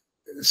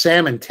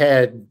 Sam and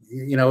Ted,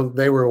 you know,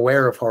 they were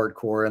aware of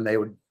hardcore and they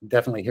would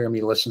definitely hear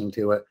me listening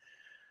to it.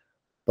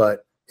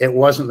 But it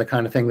wasn't the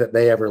kind of thing that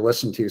they ever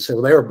listened to. So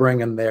they were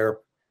bringing their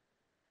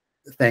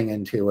thing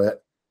into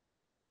it.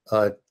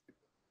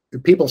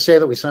 People say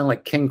that we sound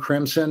like King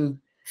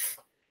Crimson.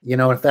 You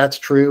know, if that's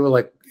true,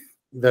 like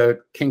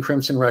the King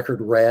Crimson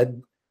record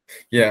Red.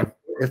 Yeah.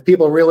 If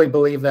people really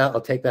believe that,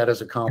 I'll take that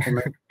as a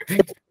compliment.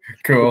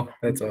 Cool.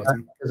 That's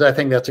awesome. Because I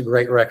think that's a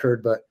great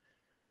record, but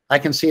I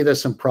can see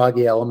there's some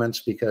proggy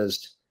elements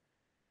because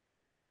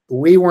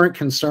we weren't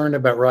concerned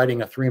about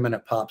writing a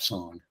 3-minute pop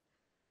song.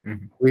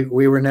 Mm-hmm.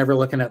 We were never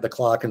looking at the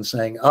clock and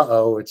saying,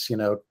 uh-oh, it's,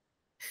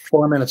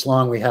 4 minutes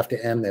long, we have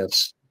to end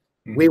this.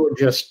 Mm-hmm. We would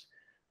just,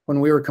 when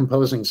we were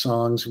composing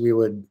songs, we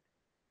would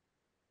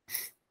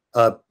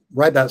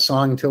write that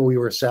song until we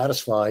were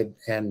satisfied.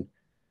 And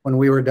when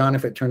we were done,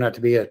 if it turned out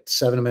to be a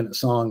 7-minute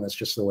song, that's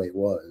just the way it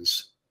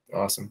was.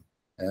 Awesome.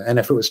 And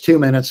if it was 2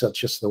 minutes, that's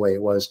just the way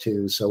it was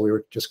too. So we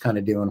were just kind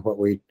of doing what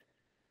we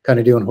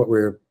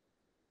were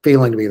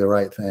feeling to be the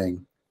right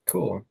thing.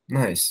 Cool.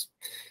 Nice.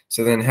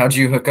 So then how'd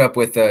you hook up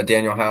with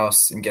Daniel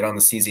House and get on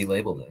the CZ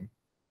label then?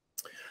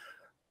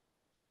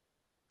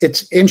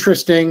 It's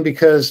interesting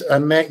because I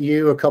met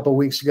you a couple of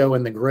weeks ago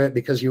in the Grit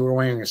because you were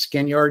wearing a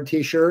Skin Yard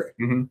t-shirt.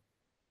 Mm-hmm.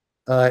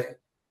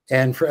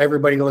 And for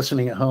everybody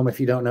listening at home, if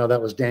you don't know,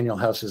 that was Daniel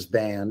House's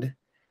band.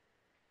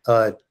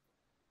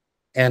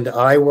 And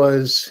I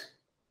was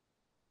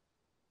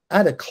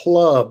at a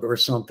club or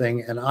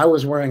something, and I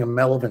was wearing a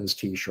Melvins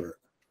t-shirt.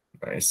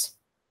 Nice.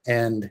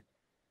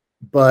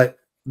 But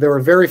there were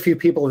very few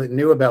people that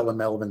knew about the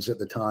Melvins at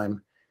the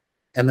time.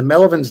 And the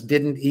Melvins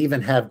didn't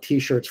even have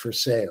t-shirts for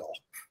sale.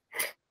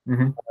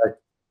 Mm-hmm.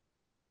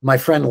 My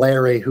friend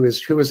Larry, who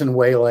was in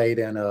Waylaid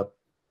and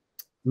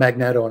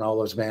Magneto and all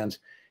those bands,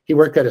 he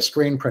worked at a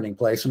screen printing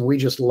place, and we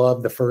just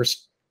loved the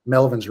first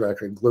Melvins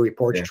record, Gluey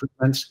Porch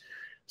Treatments.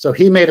 So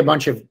he made a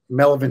bunch of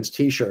Melvins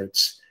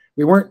t-shirts.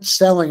 We weren't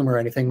selling them or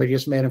anything, but he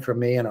just made them for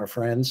me and our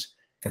friends.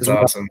 That's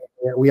awesome.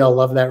 We all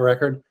love that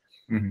record.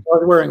 Mm-hmm. I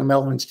was wearing a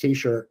Melvins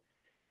t-shirt,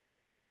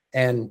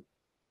 and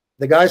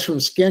the guys from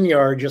Skin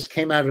Yard just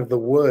came out of the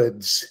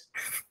woods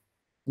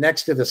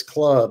next to this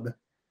club.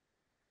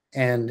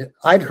 And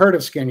I'd heard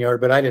of Skin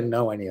Yard, but I didn't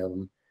know any of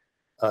them.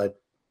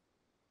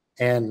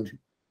 And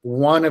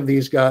one of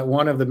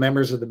the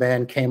members of the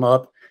band came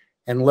up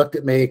and looked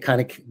at me,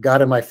 kind of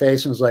got in my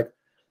face and was like,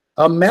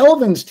 "A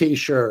Melvins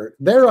t-shirt,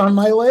 they're on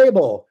my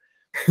label."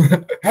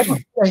 I don't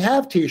think they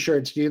have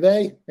t-shirts, do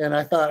they? And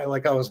I thought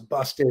like I was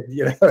busted,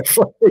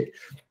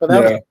 but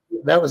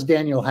that was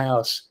Daniel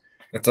House.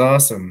 That's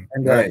awesome.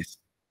 And, nice.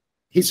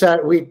 he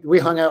sat. We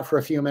hung out for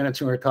a few minutes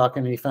and we were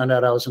talking, and he found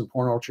out I was in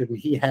Porn Orchard, and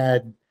he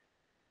had.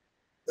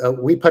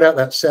 We put out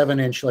that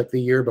 7-inch like the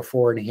year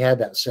before, and he had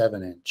that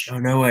 7-inch. Oh,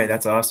 no way.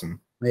 That's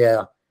awesome.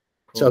 Yeah.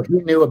 Cool. So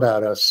he knew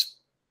about us.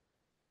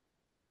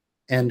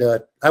 And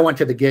I went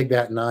to the gig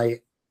that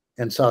night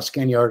and saw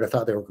Skin Yard. I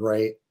thought they were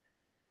great.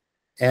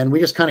 And we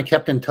just kind of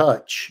kept in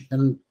touch.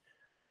 And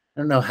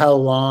I don't know how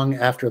long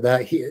after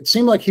that. It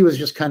seemed like he was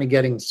just kind of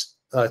getting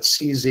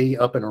CZ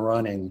up and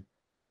running.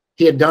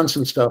 He had done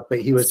some stuff, but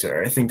he was.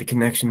 Sorry, I think the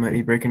connection might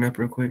be breaking up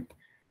real quick.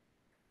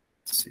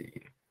 Let's see.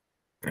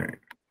 All right.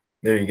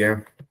 There you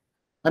go.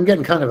 I'm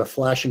getting kind of a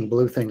flashing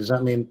blue thing. Does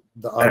that mean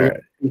the audio?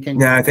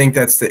 No, I think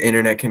that's the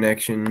internet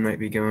connection might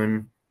be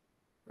going.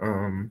 All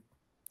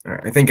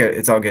right. I think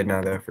it's all good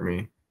now, though, for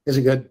me. Is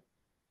it good?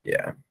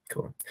 Yeah.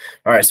 Cool.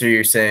 All right. So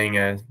you're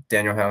saying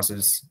Daniel House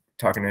is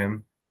talking to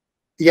him?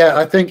 Yeah,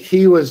 I think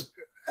he was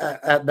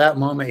at that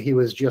moment. He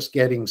was just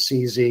getting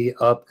CZ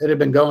up. It had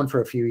been going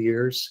for a few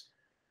years,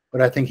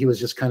 but I think he was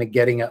just kind of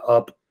getting it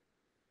up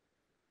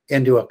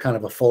into a kind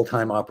of a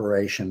full-time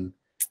operation.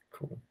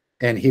 Cool.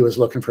 And he was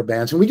looking for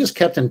bands, and we just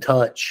kept in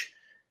touch.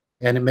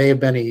 And it may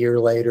have been a year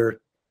later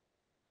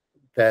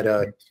that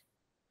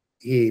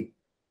he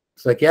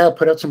was like, "Yeah,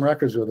 put out some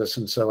records with us."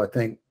 And so I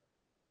think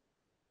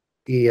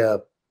he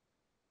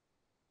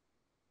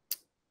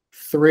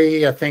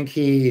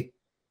he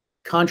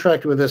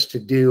contracted with us to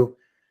do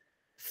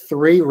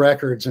 3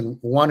 records, and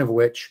one of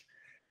which,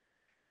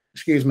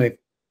 excuse me,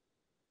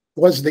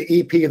 was the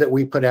EP that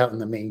we put out in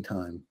the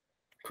meantime.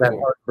 Cool. That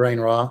Heart, Brain,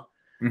 Raw.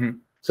 Mm-hmm.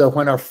 So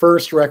when our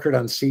first record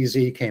on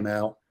CZ came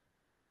out,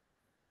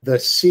 the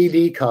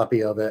CD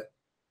copy of it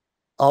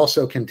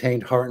also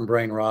contained Heart and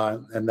Brain Raw,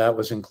 and that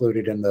was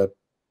included in the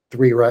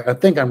 3 records. I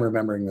think I'm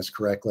remembering this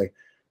correctly.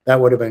 That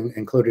would have been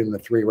included in the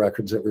 3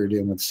 records that we were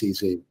doing with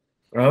CZ.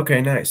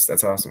 Okay, nice.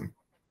 That's awesome.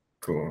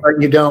 Cool. But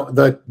you don't.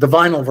 The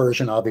vinyl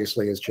version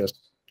obviously is just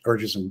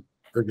Urges and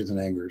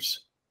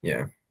Angers.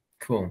 Yeah.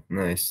 Cool.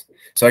 Nice.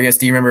 So I guess,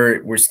 do you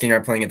remember were Skin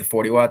Yard playing at the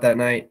 40 Watt that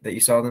night that you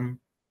saw them?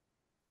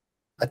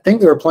 I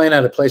think they were playing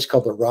at a place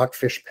called the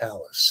Rockfish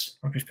Palace.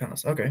 Rockfish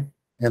Palace. Okay.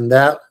 And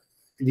that,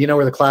 do you know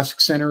where the Classic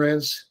Center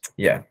is?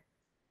 Yeah.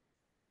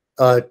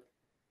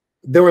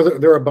 There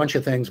were a bunch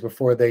of things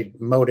before they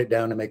mowed it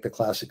down to make the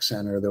Classic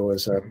Center. There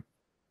was a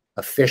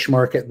fish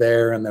market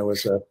there, and there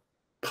was a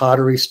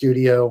pottery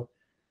studio,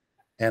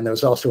 and there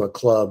was also a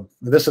club.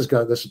 This is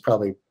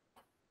probably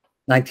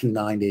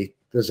 1990.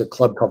 There's a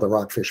club called the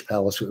Rockfish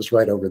Palace. It was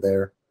right over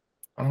there.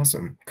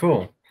 Awesome.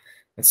 Cool.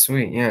 That's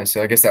sweet. Yeah.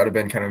 So I guess that would have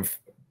been kind of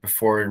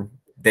before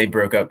they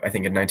broke up, I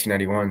think in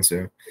 1991.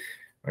 So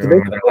I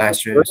remember their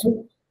last years.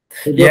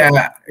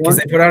 Yeah, because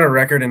they put out a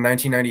record in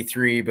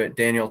 1993, but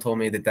Daniel told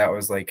me that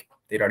was like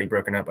they'd already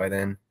broken up by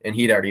then, and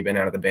he'd already been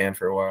out of the band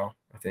for a while,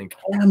 I think.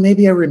 Yeah,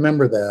 maybe I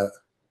remember that,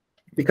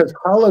 because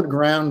Hollowed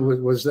Ground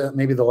was that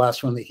maybe the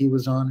last one that he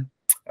was on.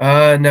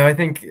 No, I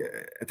think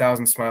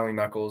 1,000 Smiling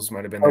Knuckles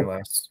might have been their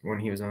last one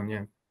he was on.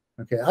 Yeah.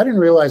 Okay, I didn't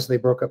realize they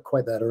broke up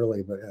quite that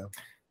early, but yeah.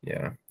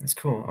 Yeah, that's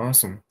cool.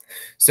 Awesome.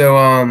 So,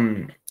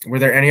 were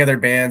there any other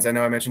bands? I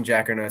know I mentioned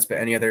Jackernuts, but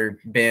any other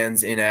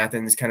bands in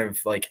Athens kind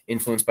of like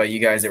influenced by you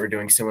guys that were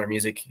doing similar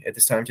music at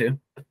this time too?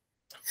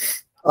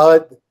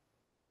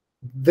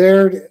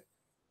 There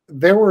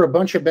were a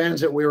bunch of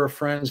bands that we were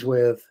friends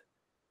with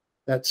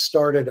that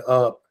started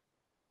up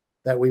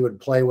that we would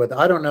play with.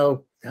 I don't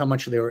know how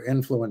much they were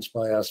influenced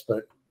by us,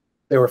 but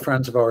they were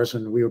friends of ours,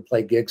 and we would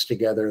play gigs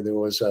together. There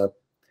was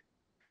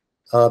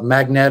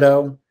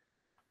Magneto,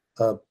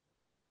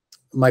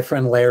 my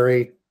friend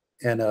Larry,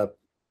 and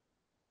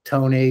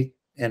Tony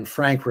and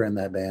Frank were in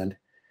that band.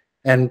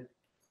 And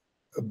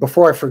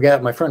before I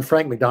forget, my friend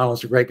Frank McDonald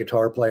is a great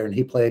guitar player, and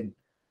he played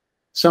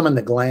some in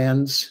the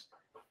Glands.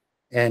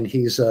 And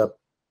he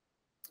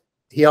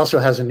also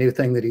has a new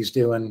thing that he's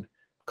doing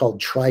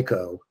called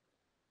Trico.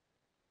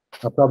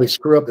 I'll probably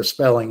screw up the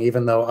spelling,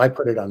 even though I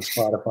put it on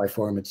Spotify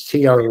for him. It's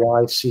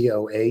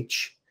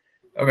Trycoh.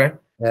 Okay.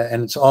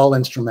 And it's all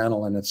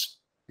instrumental, and it's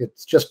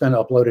just been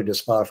uploaded to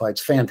Spotify.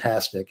 It's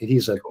fantastic.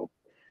 He's an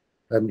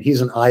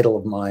idol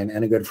of mine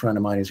and a good friend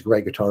of mine. He's a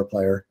great guitar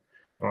player.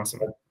 Awesome.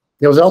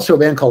 There was also a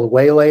band called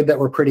Waylaid that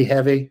were pretty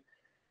heavy.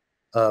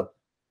 I'm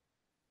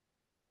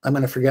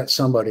going to forget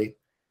somebody.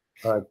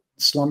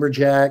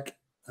 Slumberjack,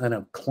 I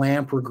know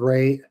Clamp were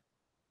great.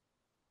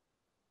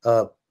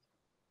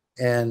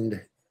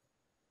 And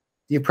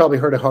you've probably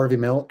heard of Harvey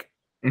Milk.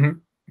 Mm-hmm.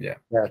 Yeah.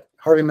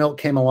 Harvey Milk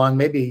came along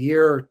maybe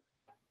around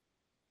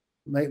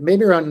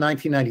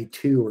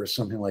 1992 or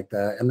something like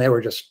that. And they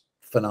were just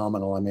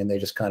phenomenal. I mean,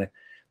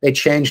 they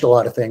changed a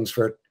lot of things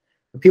for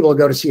people who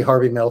go to see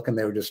Harvey Milk, and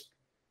they were just,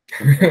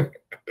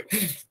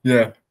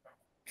 yeah.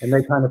 And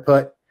they kind of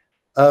put,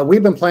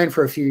 we've been playing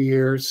for a few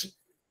years,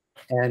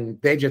 and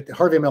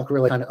Harvey Milk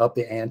really kind of upped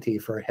the ante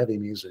for heavy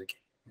music.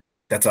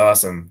 That's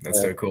awesome.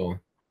 That's so cool.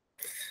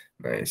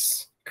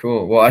 Nice.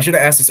 Cool. Well, I should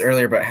have asked this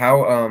earlier, but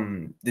how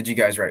did you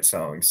guys write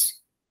songs?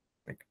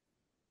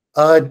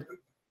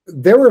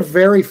 There were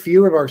very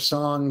few of our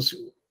songs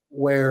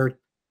where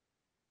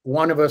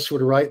one of us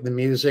would write the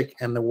music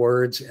and the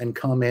words and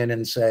come in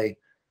and say,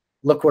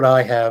 look what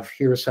I have,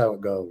 here's how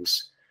it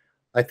goes.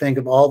 I think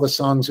of all the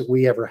songs that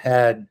we ever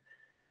had,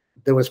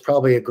 there was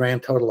probably a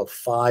grand total of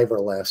 5 or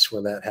less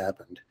where that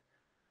happened.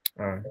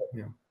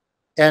 Yeah.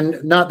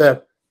 And not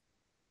that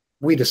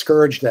we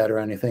discouraged that or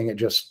anything. It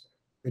just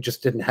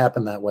didn't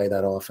happen that way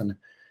that often.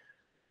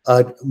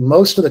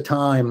 Most of the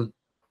time,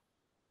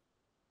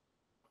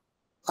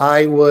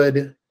 I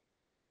would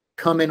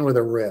come in with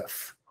a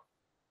riff,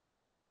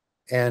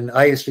 and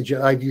I used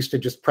to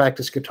just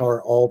practice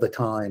guitar all the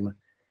time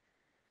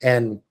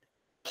and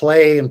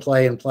play and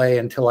play and play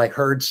until I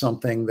heard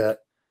something that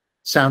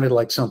sounded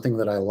like something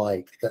that I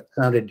liked, that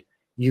sounded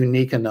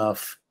unique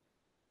enough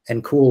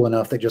and cool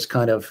enough that just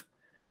kind of,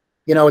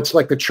 you know, it's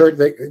like the church.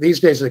 These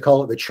days they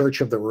call it the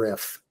church of the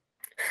riff.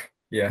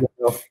 Yeah. You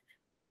know,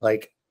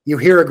 like you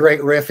hear a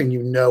great riff and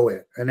you know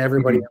it, and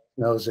everybody else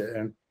knows it.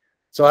 And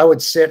so I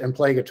would sit and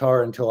play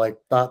guitar until I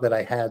thought that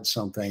I had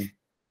something,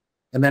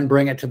 and then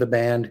bring it to the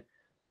band.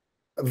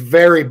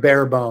 Very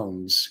bare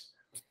bones.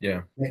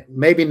 Yeah.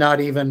 Maybe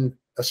not even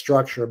a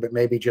structure, but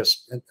maybe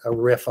just a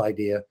riff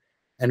idea.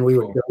 And we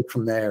would go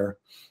from there.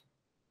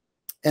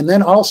 And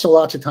then also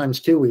lots of times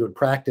too, we would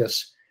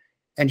practice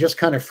and just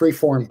kind of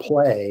freeform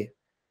play.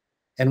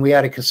 And we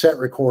had a cassette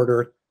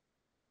recorder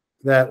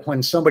that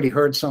when somebody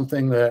heard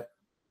something that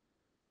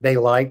they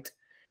liked,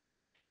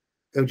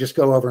 it would just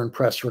go over and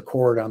press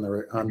record on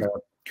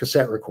the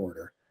cassette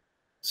recorder.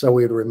 So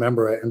we would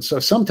remember it. And so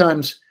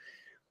sometimes,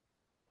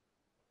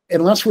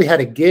 unless we had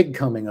a gig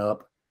coming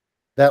up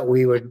that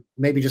we would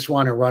maybe just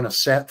want to run a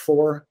set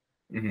for,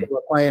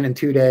 we're playing in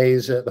 2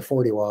 days at the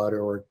 40 Watt,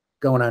 or we're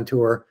going on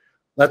tour,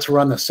 let's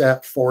run the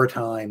set 4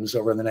 times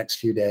over the next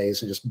few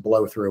days and just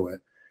blow through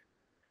it.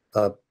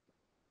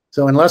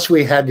 So unless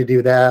we had to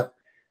do that,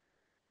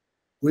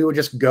 we would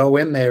just go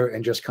in there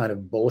and just kind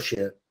of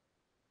bullshit,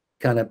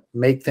 kind of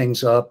make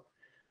things up,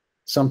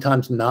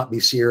 sometimes not be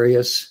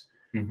serious,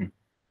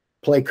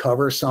 play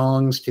cover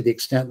songs to the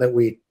extent that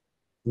we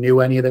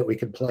knew any that we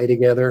could play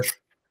together.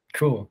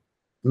 Cool.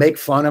 Make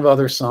fun of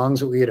other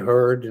songs that we had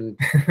heard, and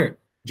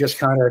just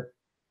kind of,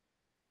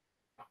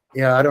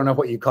 yeah, I don't know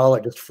what you call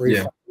it, just free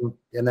fun.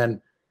 And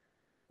then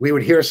we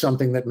would hear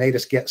something that made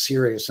us get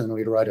serious, and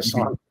we'd write a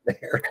song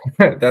there.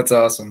 That's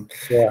awesome.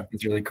 Yeah.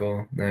 It's really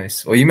cool.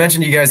 Nice. Well, you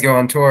mentioned you guys go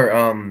on tour.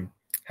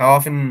 How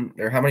often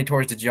or how many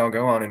tours did y'all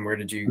go on, and where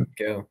did you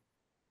go?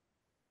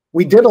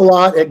 We did a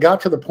lot. It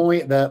got to the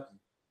point that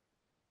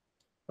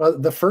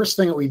the first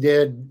thing that we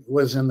did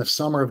was in the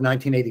summer of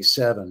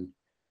 1987.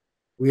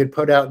 We had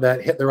put out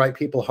that Hit the Right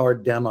People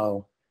Hard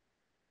demo,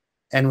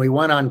 and we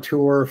went on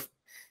tour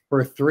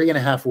for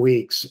 3.5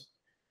 weeks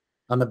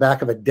on the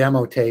back of a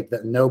demo tape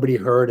that nobody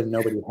heard and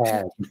nobody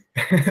had.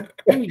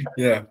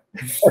 Yeah.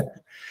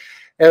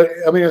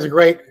 I mean, it was a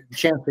great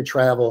chance to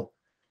travel.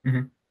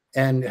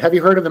 And have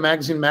you heard of the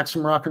magazine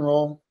Maximum Rock and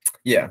Roll?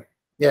 Yeah.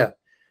 Yeah.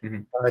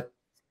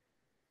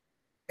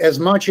 As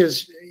much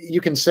as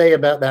you can say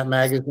about that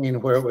magazine,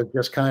 where it was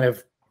just kind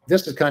of,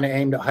 this is kind of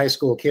aimed at high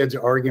school kids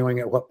arguing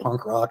at what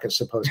punk rock is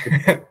supposed to be.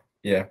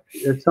 Yeah.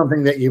 It's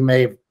something that you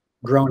may have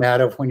grown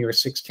out of when you were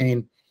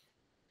 16.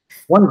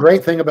 One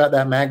great thing about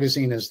that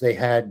magazine is they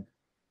had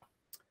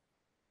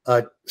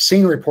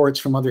scene reports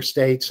from other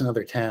states and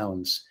other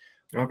towns.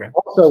 Okay.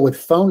 Also with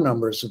phone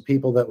numbers of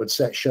people that would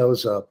set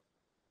shows up,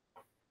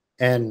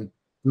 and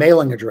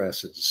mailing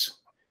addresses,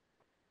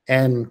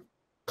 and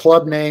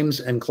club names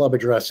and club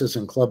addresses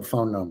and club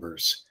phone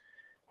numbers.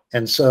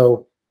 And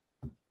so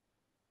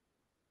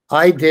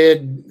I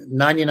did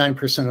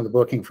 99% of the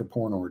booking for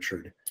Porn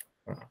Orchard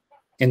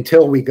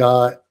until we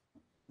got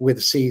with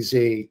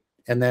CZ,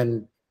 and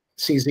then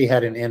CZ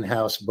had an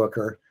in-house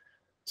booker.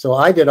 So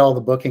I did all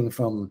the booking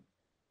from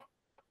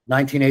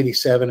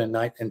 1987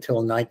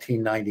 until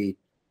 1991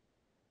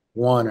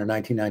 or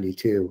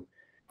 1992.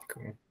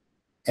 Cool.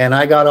 And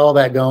I got all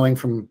that going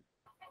from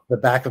the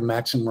back of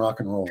Maximum Rock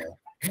and Roll.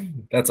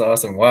 That's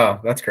awesome. Wow.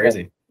 That's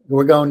crazy.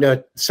 We're going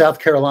to South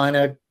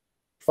Carolina,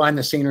 find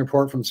the scene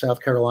report from South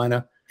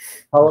Carolina,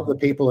 call up the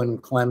people in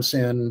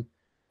Clemson,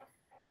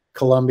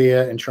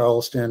 Columbia, and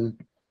Charleston,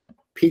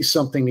 piece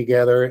something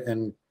together,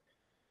 and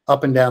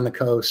up and down the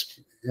coast.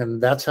 And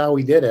that's how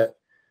we did it.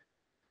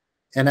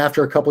 And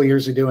after a couple of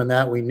years of doing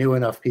that, we knew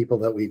enough people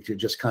that we could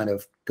just kind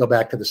of go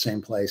back to the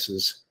same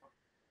places.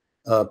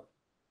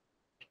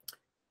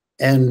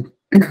 And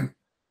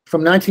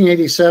from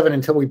 1987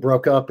 until we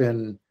broke up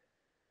in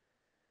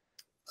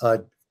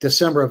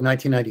December of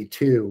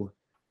 1992,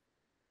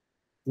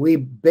 we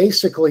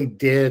basically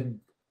did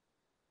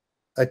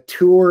a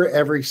tour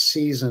every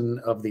season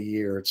of the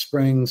year. It's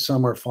spring,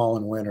 summer, fall,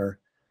 and winter.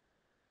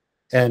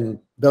 And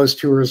those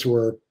tours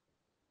were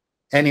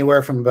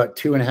anywhere from about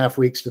 2.5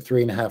 weeks to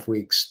 3.5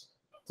 weeks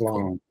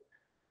long.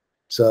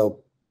 So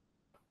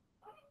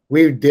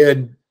we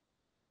did,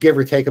 give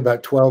or take,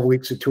 about 12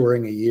 weeks of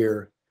touring a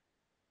year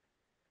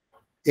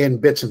in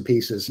bits and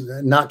pieces,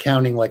 not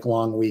counting like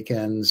long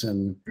weekends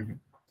and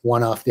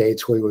one-off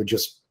dates where we would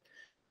just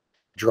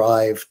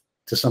drive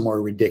to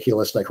somewhere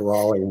ridiculous like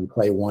Raleigh and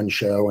play one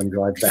show and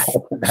drive back.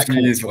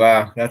 Jeez,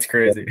 wow, that's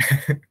crazy.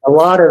 A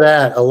lot of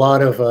that, a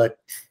lot of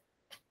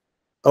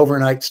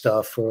overnight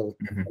stuff. Or,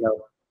 Mhm. you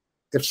know,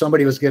 if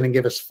somebody was going to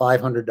give us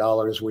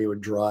 $500, we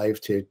would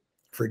drive to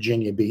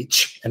Virginia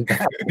Beach and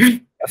back.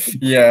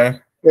 Yeah.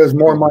 It was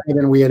more money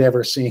than we had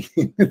ever seen.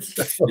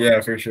 So,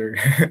 Yeah, for sure.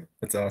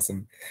 That's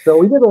awesome. so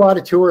we did a lot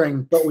of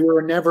touring, but we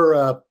were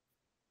never.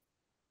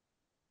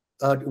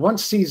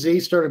 Once CZ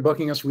started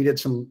booking us, we did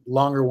some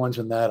longer ones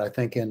than that. I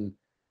think in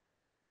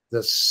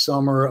the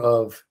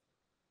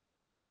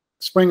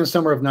spring and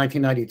summer of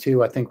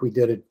 1992, I think we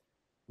did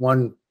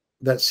one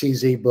that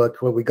CZ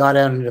booked where we got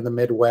out into the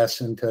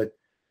Midwest and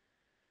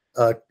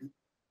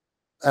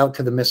out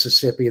to the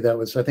Mississippi. That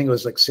was, I think it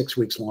was like 6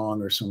 weeks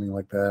long or something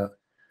like that.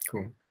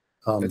 Cool.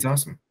 That's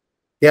awesome.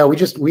 Yeah, we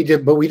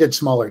did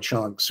smaller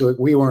chunks. So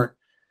we were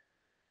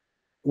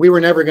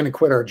never going to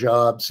quit our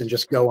jobs and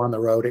just go on the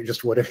road.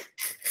 It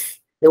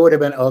would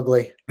have been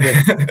ugly.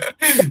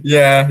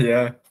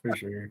 Yeah, for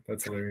sure.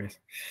 That's hilarious.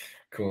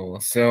 Cool.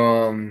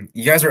 So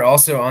you guys are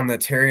also on the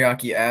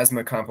Teriyaki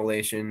Asthma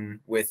compilation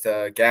with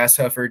Gas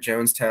Huffer,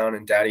 Jonestown,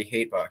 and Daddy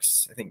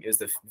Hatebucks. I think it was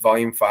the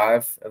volume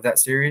 5 of that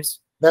series.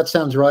 That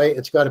sounds right.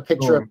 It's got a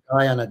picture of a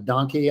guy on a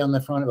donkey on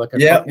the front, like a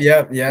yeah.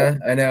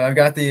 I know. I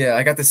got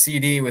the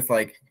CD with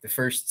like the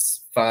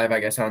first 5, I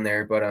guess, on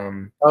there. But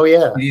oh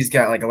yeah, he's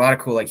got like a lot of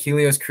cool, like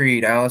Helios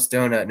Creed, Alice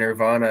Donut,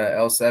 Nirvana,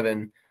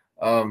 L7.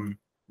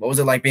 What was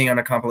it like being on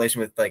a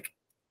compilation with like,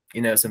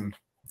 you know, some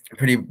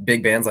pretty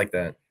big bands like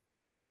that?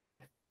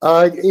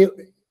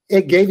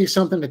 It gave you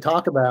something to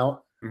talk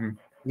about, Mhm.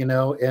 you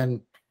know,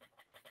 and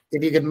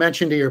if you could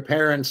mention to your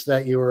parents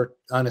that you were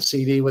on a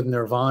CD with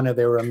Nirvana,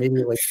 they were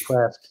immediately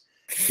impressed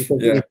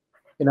because Yeah.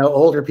 you know,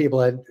 older people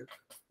had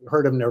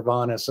heard of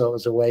Nirvana, so it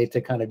was a way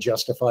to kind of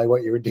justify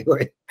what you were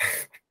doing.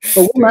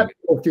 But we met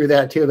people through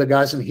that too. The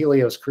guys in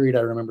Helios Creed,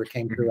 I remember,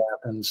 came through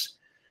Athens,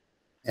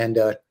 and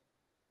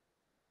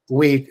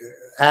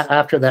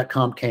after that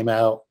comp came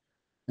out,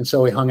 and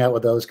so we hung out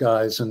with those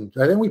guys, and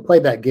I think we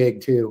played that gig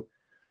too.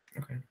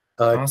 Okay.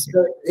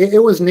 Awesome.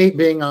 It was neat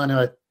being on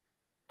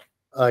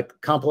a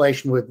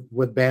compilation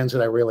with bands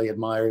that I really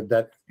admired,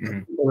 that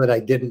people that I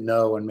didn't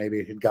know and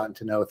maybe had gotten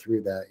to know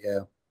through that.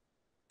 Yeah,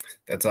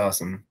 that's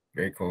awesome.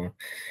 Very cool.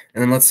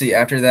 And then let's see.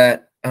 After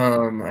that,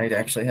 I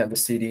actually have the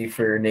CD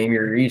for Name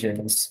Your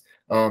Regions.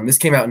 This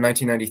came out in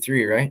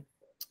 1993, right?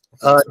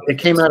 It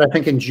came out, I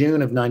think, in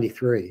June of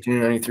 '93. June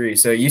 93.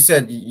 So you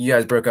said you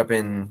guys broke up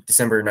in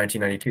December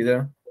 1992,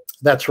 though?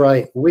 That's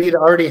right. We'd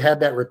already had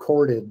that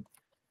recorded.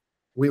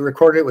 We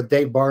recorded it with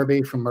Dave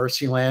Barbie from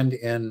Mercyland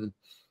in,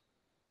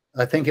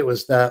 I think it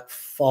was that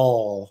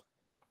fall,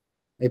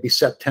 maybe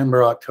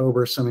September,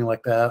 October, something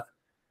like that.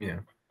 Yeah.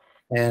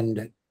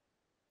 And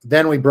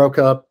then we broke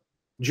up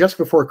just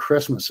before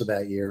Christmas of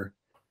that year.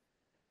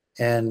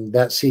 And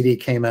that CD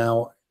came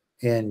out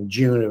in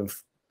June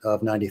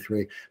of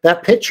 '93.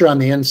 That picture on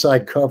the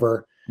inside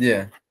cover,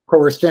 yeah,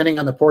 where we're standing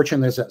on the porch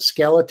and there's that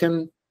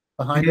skeleton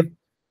behind it.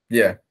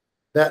 Yeah.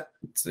 Let's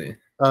see.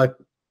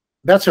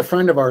 That's a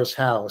friend of ours'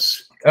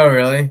 house. Oh,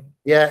 really?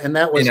 Yeah, and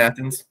that was in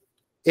Athens.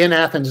 In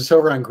Athens, it's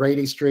over on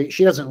Grady Street.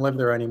 She doesn't live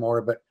there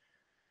anymore, but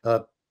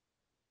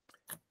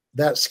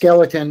that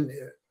skeleton,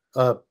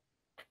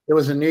 it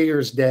was a New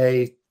Year's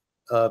Day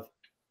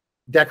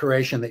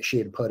decoration that she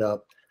had put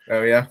up.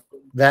 Oh yeah.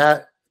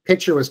 That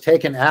picture was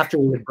taken after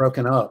we had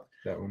broken up.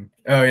 That one.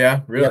 Oh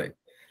yeah, really? Yep.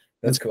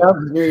 That's cool. That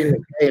was New Year's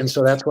Day, and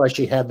so that's why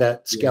she had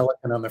that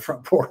skeleton on the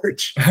front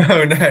porch.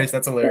 Oh, nice.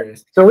 That's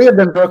hilarious. So we had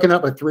been broken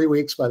up for 3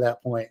 weeks by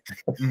that point.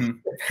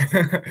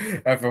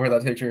 After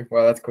that picture.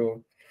 Wow, that's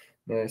cool.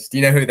 Nice. Do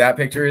you know who that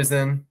picture is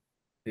then?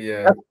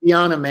 That's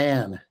Deanna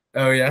Mann.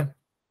 Oh yeah?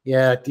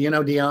 Yeah. Do you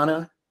know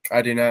Deanna?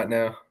 I do not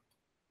know.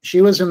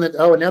 She was in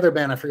another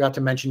band I forgot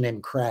to mention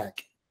named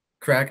Crack.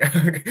 Crack?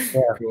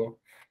 Yeah. Cool.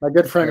 My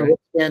good friend Rick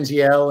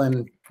Danziel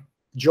and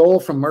Joel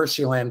from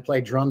Mercyland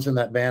played drums in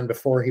that band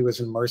before he was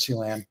in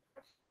Mercyland.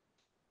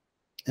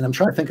 And I'm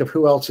trying to think of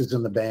who else is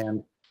in the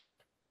band.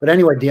 But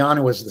anyway,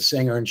 Deanna was the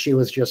singer, and she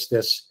was just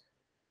this.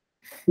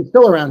 She's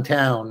still around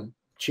town.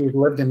 She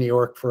lived in New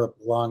York for a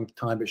long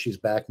time, but she's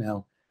back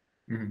now.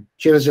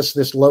 She was just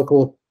this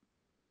local,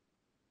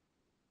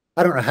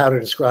 I don't know how to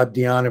describe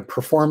Deanna,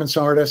 performance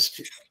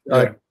artist,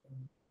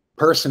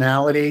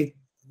 personality,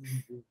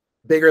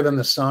 bigger than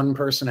the sun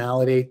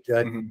personality.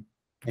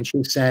 And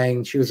she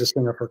sang, she was a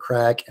singer for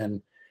Crack.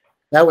 And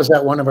that was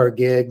at one of our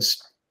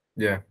gigs.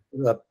 Yeah.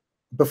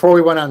 Before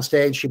we went on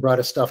stage, she brought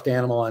a stuffed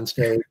animal on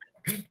stage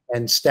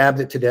and stabbed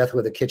it to death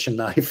with a kitchen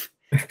knife.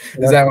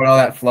 Is that what all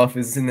that fluff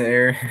is in the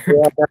air?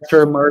 Yeah, that's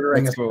her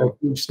murdering That's cool.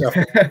 huge stuff.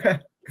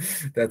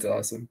 That's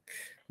awesome.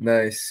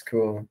 Nice,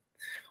 cool.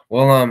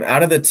 Well,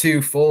 out of the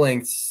 2 full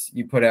lengths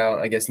you put out,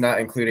 I guess not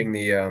including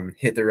the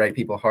Hit the Right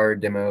People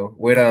Hard demo,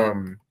 what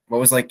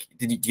was like,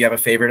 do you have a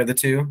favorite of the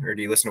 2, or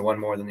do you listen to one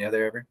more than the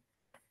other ever?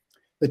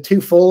 The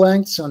 2 full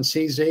lengths on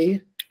CZ?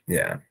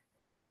 Yeah.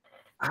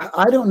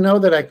 I don't know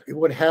that I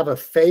would have a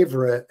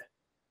favorite.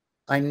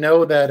 I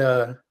know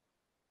that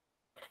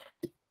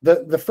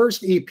The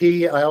first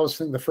EP, I always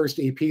think the first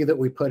EP that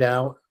we put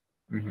out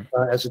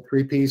as a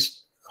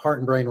 3-piece, Heart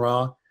and Brain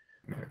Raw,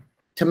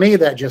 to me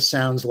that just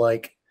sounds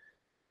like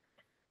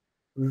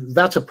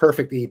that's a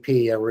perfect EP.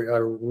 I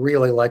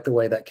really like the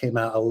way that came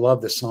out. I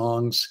love the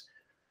songs.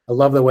 I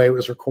love the way it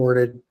was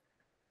recorded.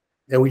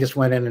 And we just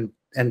went in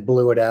and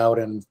blew it out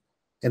in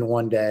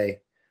one day.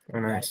 Oh,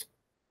 nice.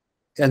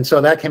 And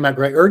so that came out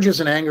great. Urges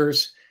and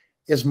Angers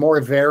is more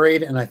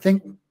varied, and I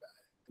think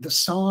the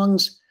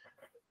songs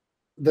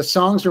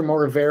are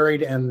more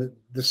varied, and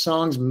the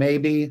songs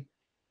maybe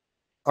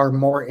are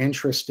more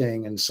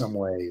interesting in some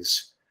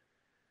ways.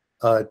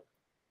 That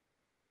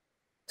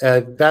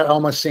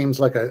almost seems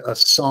like a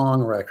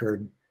song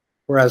record,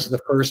 whereas the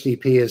first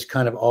EP is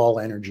kind of all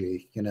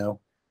energy, you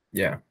know?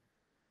 Yeah.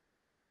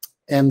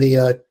 And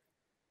the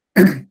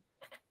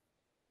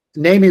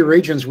Name Me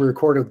Regions we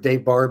recorded with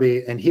Dave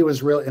Barbie, and he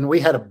was and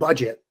we had a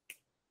budget.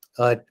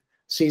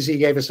 CZ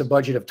gave us a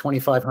budget of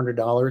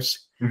 $2,500.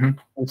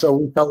 And so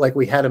we felt like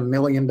we had $1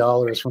 million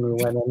when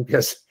we went in,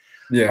 because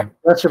the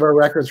rest of our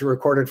records were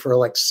recorded for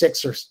like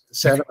 $600 or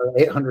 $700 or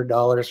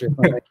 $800 or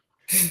something.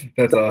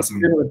 That's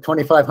awesome. With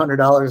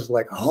 $2,500,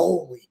 like,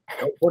 holy,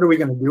 what are we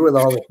going to do with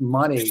all this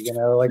money? You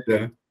know, like,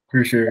 yeah,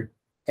 for sure.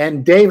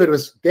 And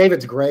David's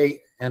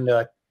great, and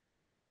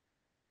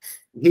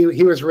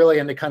he was really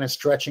into kind of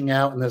stretching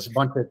out, and there's a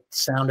bunch of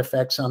sound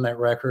effects on that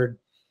record.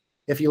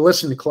 If you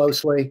listen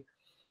closely,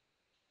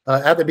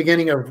 at the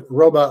beginning of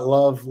Robot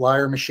Love,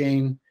 Liar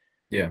Machine,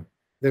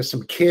 there's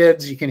some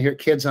kids. You can hear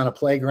kids on a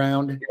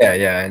playground.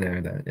 Yeah, I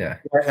know that. Yeah.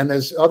 And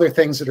there's other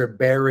things that are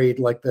buried,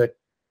 like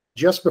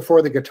just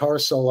before the guitar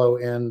solo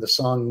in the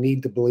song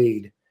Need to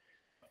Bleed,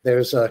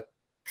 there's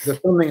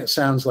something that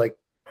sounds like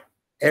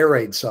air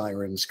raid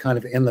sirens kind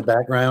of in the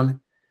background.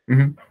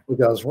 It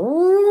goes,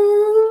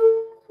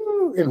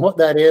 woo! And what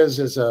that is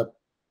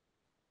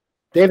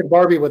David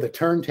Barbie with a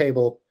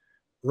turntable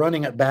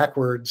running it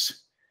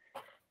backwards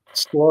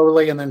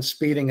slowly and then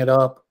speeding it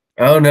up.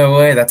 Oh, no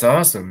way. That's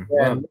awesome.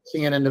 Yeah, wow.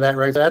 Singing into that,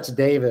 right? That's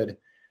David.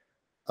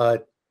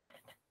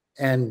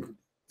 And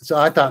so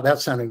I thought that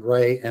sounded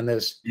great. And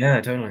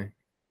totally.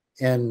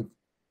 And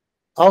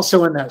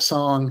also in that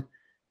song,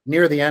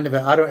 near the end of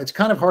it, it's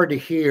kind of hard to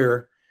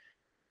hear,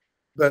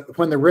 but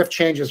when the riff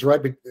changes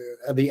right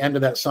at the end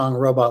of that song,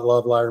 Robot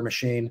Love, Liar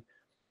Machine,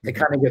 it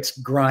kind of gets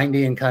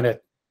grindy and kind of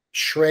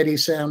shreddy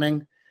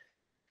sounding.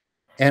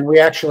 And we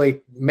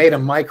actually made a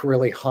mic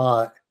really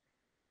hot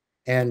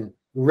and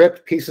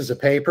ripped pieces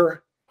of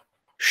paper.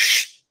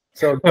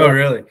 So, oh,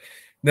 really?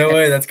 No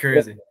way. That's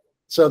crazy.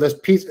 So this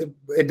piece,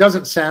 it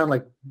doesn't sound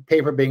like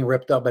paper being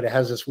ripped up, but it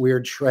has this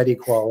weird shreddy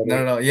quality.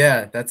 No.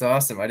 Yeah, that's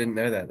awesome. I didn't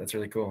know that. That's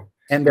really cool.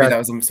 And maybe that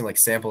was some like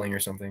sampling or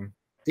something.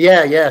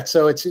 Yeah.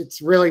 So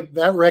it's really,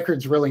 that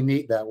record's really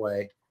neat that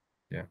way.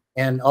 Yeah.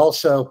 And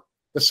also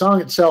the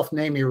song itself,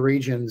 Name Your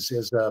Regions,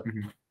 is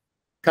kind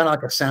of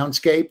like a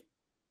soundscape.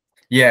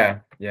 Yeah.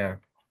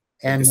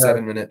 And like a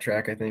 7-minute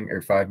track, I think,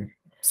 or 5-6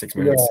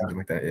 minutes, something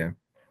like that. Yeah.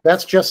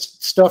 That's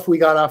just stuff we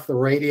got off the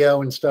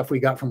radio and stuff we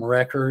got from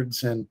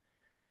records and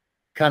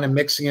kind of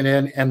mixing it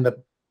in, and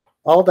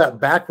all that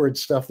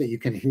backwards stuff that you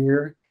can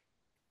hear,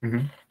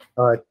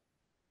 the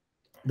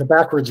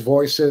backwards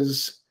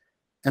voices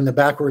and the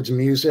backwards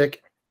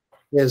music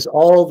is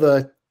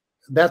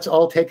that's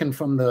all taken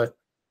from the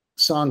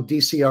song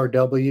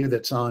DCRW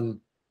that's on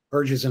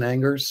Urges and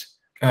Angers.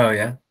 Oh,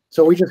 yeah.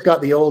 So we just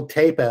got the old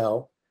tape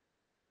out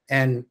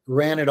and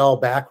ran it all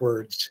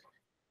backwards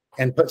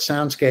and put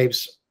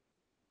soundscapes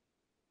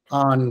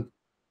on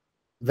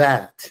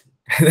that.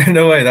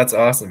 No way. That's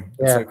awesome.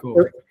 That's so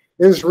cool.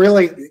 It was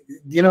really,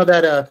 you know,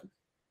 that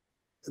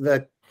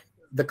the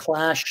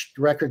Clash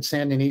record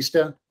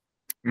Sandinista.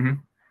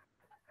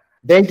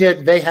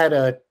 They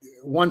had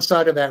one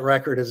side of that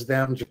record is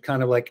them just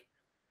kind of like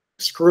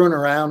screwing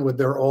around with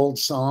their old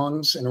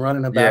songs and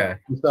running about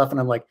and stuff. And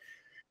I'm like,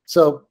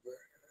 so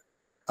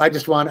I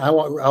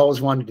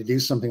always wanted to do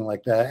something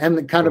like that.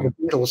 And kind of the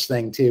Beatles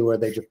thing too, where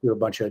they just do a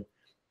bunch of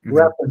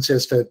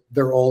references to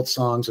their old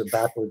songs and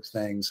backwards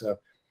things. So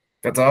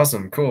that's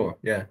awesome. Cool.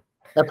 Yeah.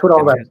 That's what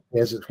all that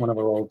is. It's one of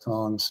our old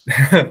songs.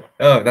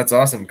 Oh, that's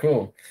awesome.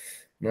 Cool.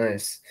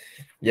 Nice.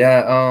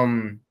 Yeah.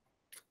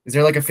 Is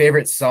there like a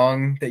favorite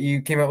song that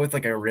you came out with,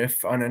 like a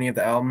riff on any of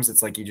the albums?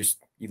 It's like you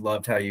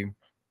loved how you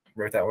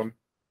wrote that one?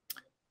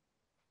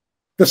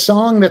 The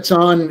song that's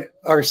on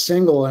our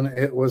single, and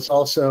it was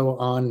also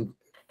on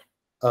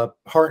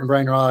Heart and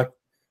Brain Raw,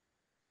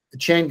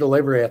 Chain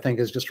Delivery, I think,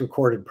 is just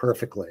recorded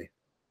perfectly.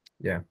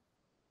 Yeah.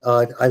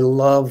 I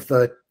love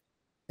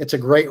it's a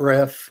great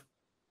riff.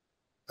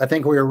 I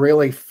think we were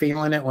really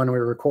feeling it when we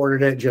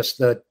recorded it, just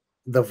the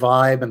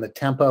vibe and the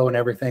tempo and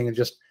everything. And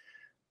just,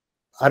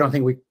 I don't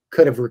think we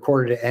could have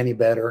recorded it any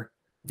better.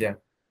 Yeah.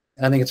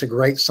 And I think it's a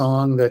great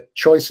song. The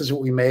choices that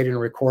we made in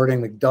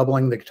recording, like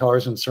doubling the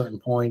guitars in certain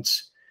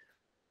points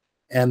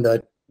and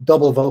the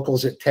double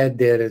vocals that Ted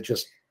did, it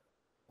just,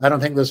 I don't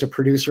think there's a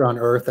producer on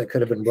earth that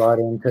could have been brought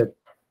in to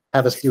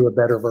have us do a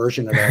better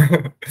version of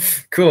that.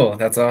 Cool.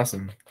 That's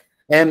awesome.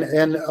 And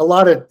a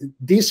lot of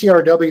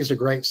DCRW is a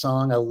great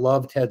song. I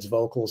love Ted's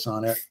vocals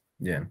on it.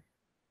 Yeah.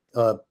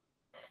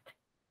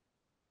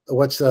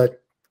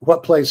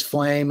 What Plays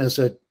Flame is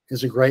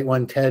a great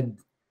one. Ted,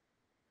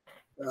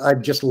 I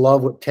just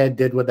love what Ted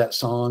did with that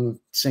song,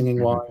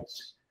 singing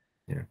wise.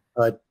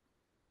 Yeah.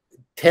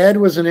 Ted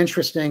was an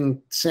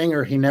interesting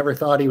singer. He never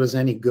thought he was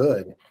any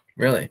good.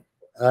 Really?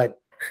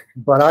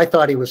 But I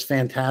thought he was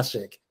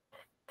fantastic.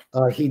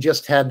 He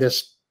just had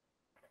this,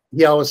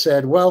 he always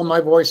said, well,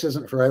 my voice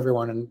isn't for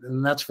everyone,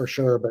 and that's for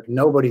sure, but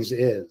nobody's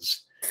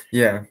is.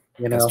 Yeah,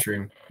 you know? that's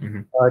true.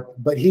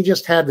 But he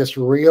just had this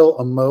real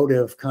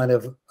emotive, kind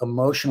of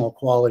emotional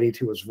quality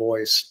to his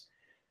voice.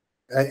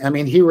 I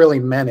mean, he really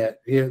meant it.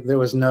 There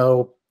was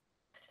no,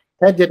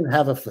 Ted didn't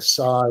have a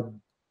facade.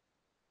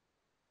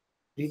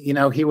 You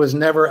know, he was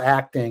never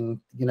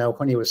acting, you know,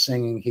 when he was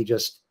singing. He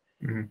just,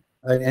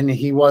 and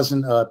he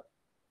wasn't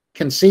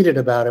conceited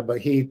about it,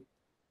 but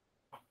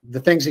the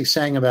things he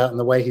sang about and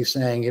the way he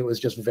sang, it was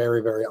just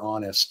very, very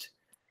honest.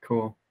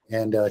 Cool.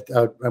 And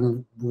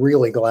I'm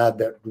really glad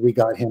that we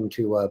got him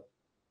to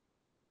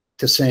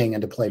sing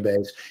and to play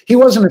bass. He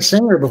wasn't a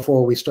singer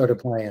before we started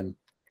playing.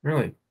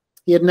 Really?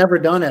 He had never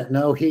done it.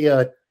 No, he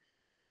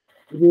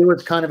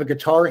was kind of a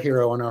guitar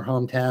hero in our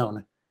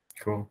hometown.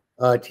 Cool.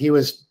 He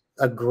was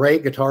a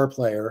great guitar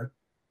player.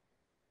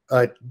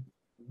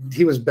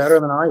 He was better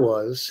than I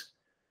was.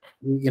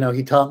 You know,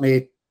 he taught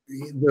me,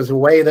 there's a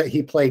way that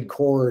he played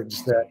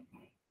chords that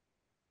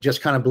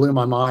just kind of blew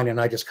my mind,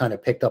 and I just kind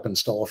of picked up and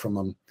stole from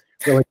him.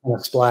 Really kind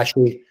of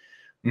splashy.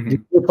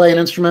 Do you play an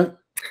instrument?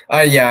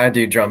 Yeah, I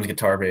do drums,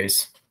 guitar,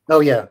 bass.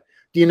 Oh, yeah.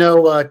 Do you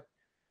know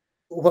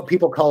what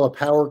people call a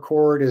power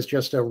chord is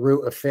just a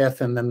root, a fifth,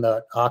 and then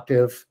the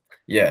octave?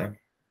 Yeah.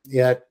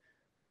 Yeah.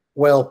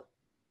 Well,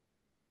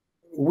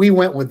 we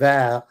went with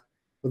that,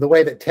 with the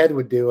way that Ted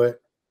would do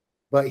it,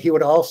 but he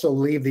would also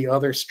leave the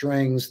other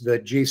strings, the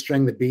G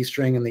string, the B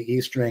string, and the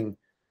E string,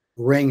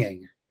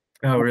 ringing.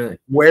 Oh, really?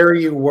 Where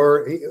you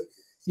were,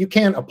 you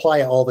can't apply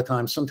it all the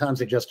time.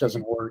 Sometimes it just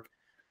doesn't work.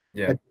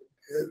 Yeah.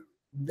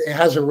 It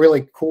has a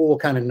really cool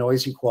kind of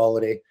noisy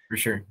quality. For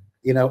sure.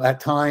 You know,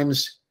 at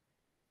times,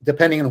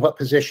 depending on what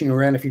position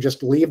you're in, if you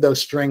just leave those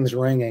strings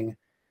ringing,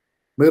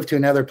 move to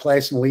another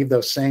place and leave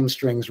those same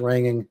strings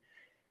ringing,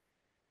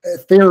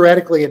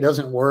 theoretically it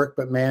doesn't work,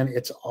 but man,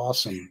 it's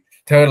awesome.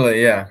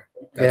 Totally. Yeah.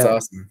 That's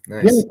awesome.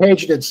 Nice. Jimmy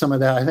Page did some of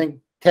that. I think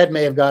Ted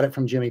may have got it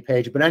from Jimmy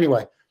Page, but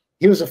anyway,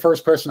 he was the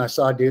first person I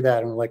saw do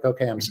that, and I'm like,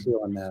 okay, I'm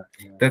stealing that.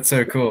 That's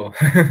so cool.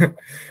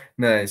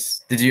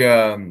 Nice. Did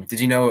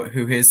you know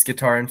who his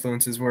guitar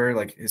influences were,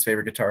 like his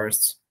favorite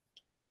guitarists?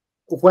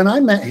 When I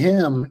met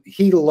him,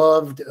 he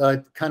loved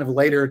kind of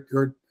later,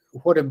 or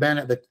would have been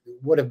at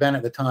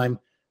the time,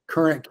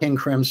 current King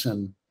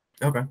Crimson.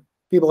 Okay.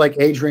 People like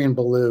Adrian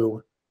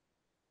Belew.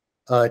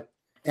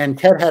 And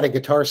Ted had a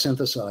guitar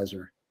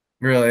synthesizer.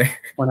 Really?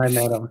 When I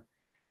met him.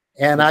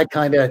 And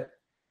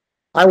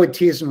I would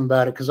tease him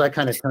about it because I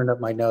kind of turned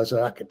up my nose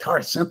at a guitar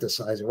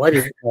synthesizer. Why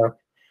do you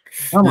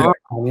come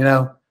on, you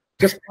know,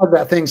 just plug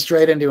that thing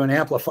straight into an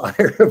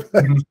amplifier.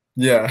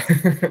 Yeah.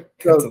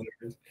 So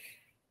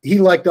he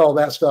liked all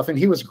that stuff, and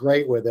he was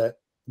great with it.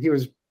 He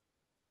was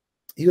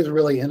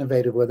really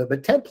innovative with it.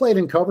 But Ted played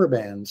in cover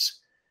bands,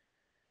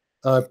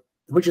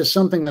 which is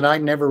something that I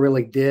never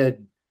really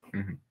did.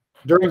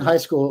 During high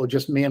school,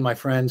 just me and my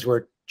friends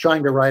were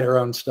trying to write our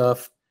own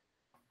stuff,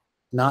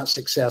 not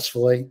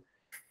successfully,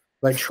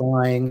 but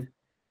trying.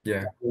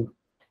 Yeah.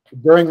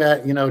 During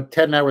that, you know,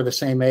 Ted and I were the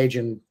same age,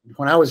 and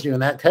when I was doing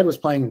that, Ted was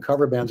playing in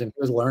cover bands and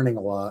he was learning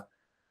a lot.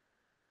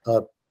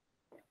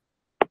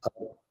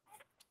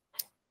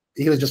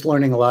 He was just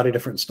learning a lot of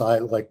different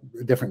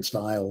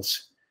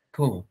styles.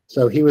 Cool.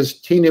 So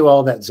he knew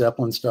all that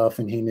Zeppelin stuff,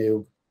 and he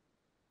knew,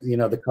 you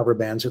know, the cover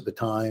bands at the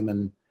time,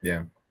 and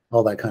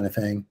all that kind of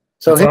thing.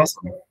 So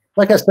awesome.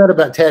 Like I said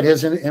about Ted,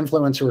 his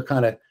influences were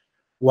kind of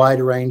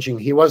wide ranging.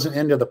 He wasn't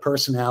into the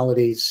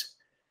personalities.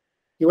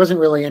 He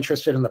wasn't really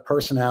interested in the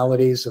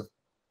personalities of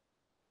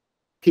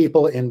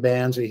people in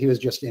bands. He was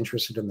just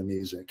interested in the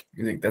music.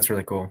 I think that's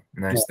really cool.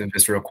 Nice. The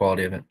visceral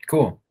quality of it.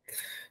 Cool.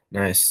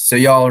 Nice. So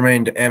y'all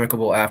remained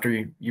amicable after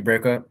you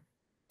broke up?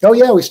 Oh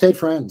yeah, we stayed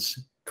friends.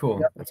 Cool.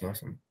 Yep. That's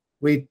awesome.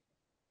 We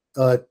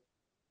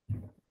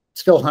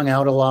still hung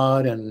out a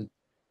lot and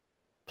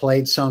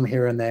played some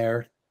here and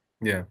there.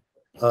 Yeah.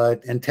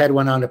 And Ted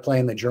went on to play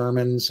in the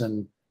Germans,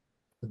 and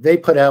they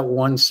put out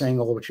one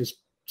single, which is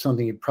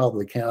something you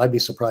probably can't. I'd be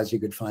surprised you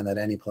could find that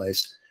any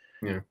place.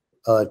 Yeah.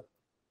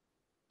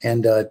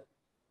 And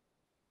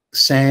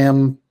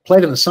Sam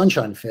played in the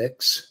Sunshine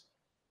Fix,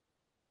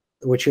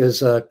 which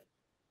is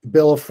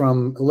Bill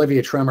from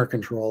Olivia Tremor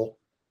Control,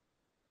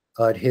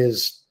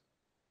 his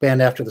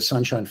band after the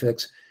Sunshine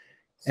Fix.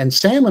 And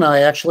Sam and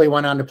I actually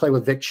went on to play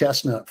with Vic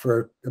Chestnut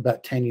for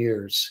about 10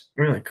 years.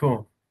 Really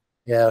cool.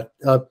 Yeah.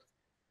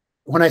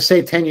 When I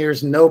say 10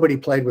 years, nobody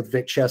played with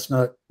Vic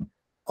Chestnut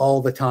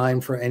all the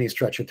time for any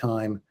stretch of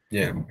time.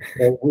 Yeah.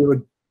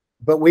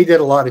 But we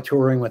did a lot of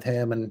touring with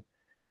him, and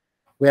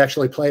we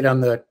actually played on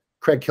the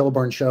Craig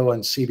Kilborn show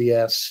on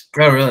CBS.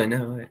 Oh, really?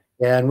 No way.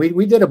 Yeah, and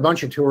we did a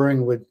bunch of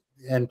touring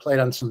and played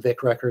on some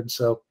Vic records.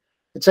 So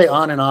I'd say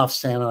on and off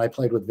Santa. I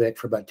played with Vic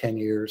for about 10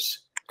 years.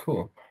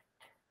 Cool.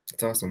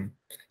 That's awesome.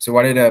 So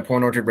why did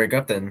Porn Orchard break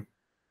up then?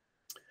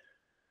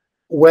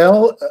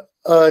 Well,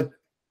 I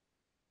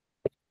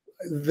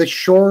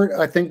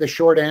think the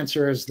short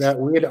answer is that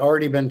we had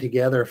already been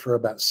together for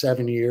about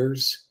 7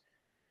 years.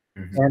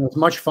 Mm-hmm. And as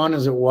much fun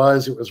as it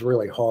was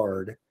really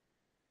hard.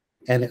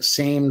 And it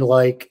seemed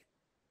like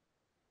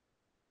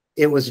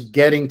it was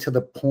getting to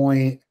the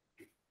point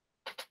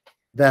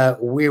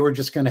that we were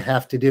just going to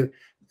have to do.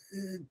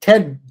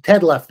 Ted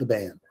left the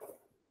band.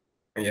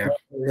 Yeah,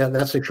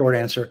 that's the short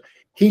answer.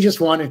 He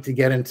just wanted to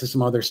get into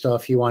some other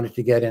stuff. He wanted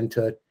to get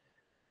into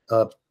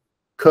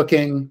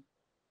cooking,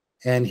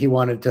 and he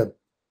wanted to.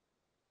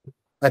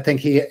 I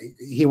think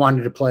he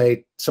wanted to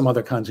play some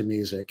other kinds of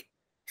music.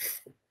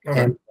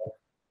 Okay. And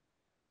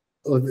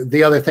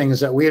the other thing is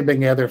that we had been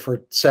together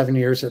for 7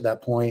 years at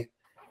that point,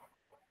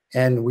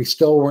 and we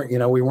still weren't.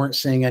 We weren't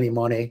seeing any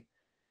money.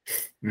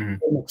 Mm-hmm.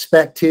 Didn't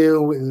expect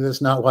to.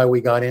 That's not why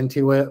we got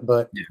into it.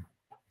 But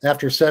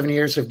after 7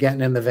 years of getting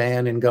in the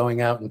van and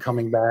going out and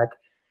coming back,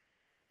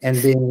 and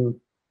being,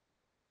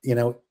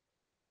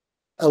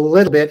 a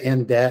little bit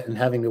in debt and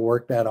having to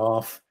work that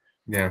off.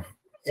 Yeah.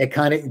 It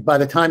kind of, by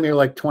the time you're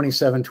like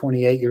 27,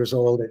 28 years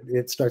old,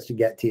 it starts to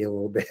get to you a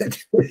little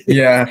bit.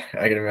 Yeah,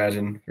 I can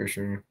imagine for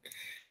sure.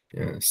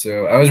 Yeah.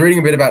 So I was reading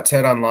a bit about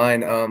Ted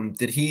online.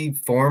 Did he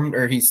form,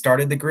 or he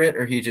started the Grit,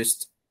 or he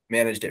just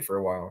managed it for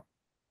a while?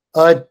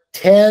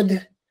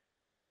 Ted,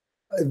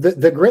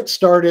 the Grit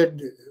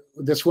started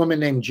this woman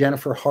named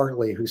Jennifer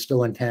Hartley, who's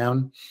still in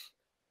town.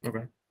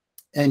 Okay.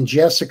 And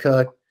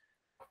Jessica,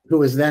 who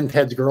was then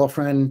Ted's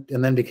girlfriend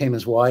and then became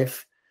his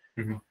wife.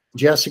 Mm-hmm.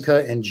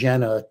 Jessica and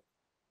Jenna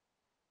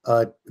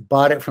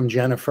bought it from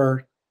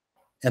Jennifer,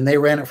 and they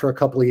ran it for a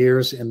couple of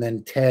years, and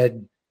then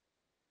Ted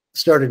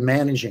started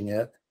managing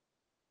it.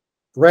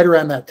 Right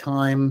around that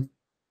time,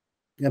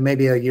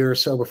 maybe a year or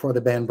so before the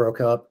band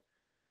broke up.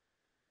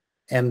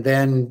 And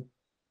then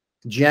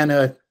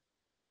Jenna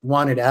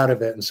wanted out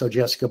of it, and so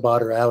Jessica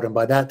bought her out. And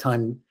by that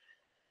time,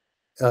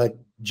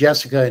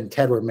 Jessica and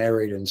Ted were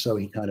married, and so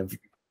he kind of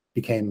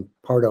became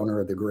part owner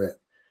of the Grit.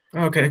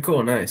 Okay,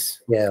 cool, nice.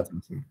 Yeah.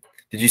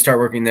 Did you start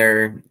working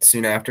there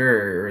soon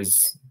after, or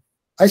is?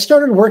 I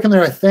started working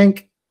there, I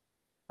think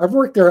I've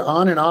worked there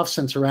on and off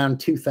since around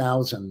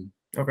 2000.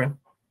 Okay.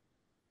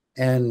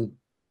 And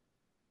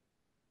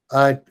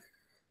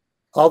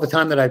all the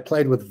time that I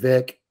played with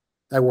Vic,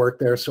 I worked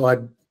there. So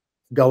I'd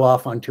go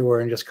off on tour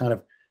and just kind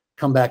of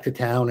come back to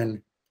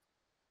town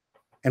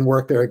and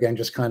work there again.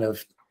 Just kind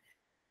of,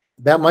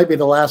 that might be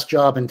the last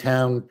job in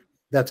town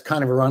that's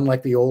kind of run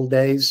like the old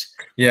days.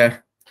 Yeah.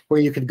 Where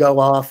you could go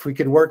off, we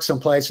could work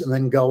someplace and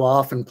then go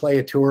off and play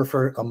a tour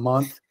for a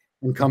month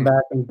and come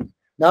back and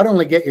not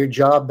only get your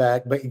job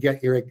back, but you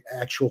get your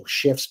actual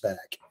shifts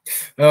back.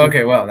 Oh,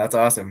 okay. Wow. That's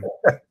awesome.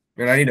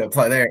 Man, I need to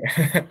apply there.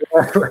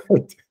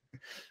 Right.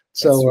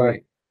 So,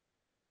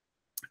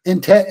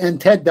 and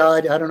Ted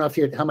died. I don't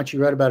know how much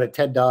you read about it.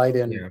 Ted died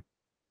in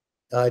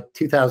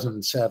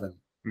 2007.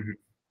 Mm-hmm.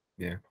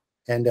 Yeah.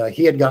 And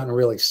he had gotten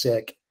really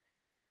sick.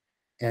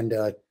 And,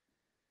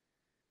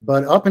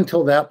 but up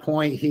until that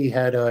point, he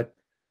had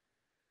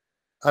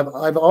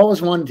I've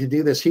always wanted to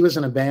do this. He was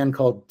in a band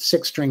called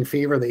Six String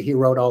Fever that he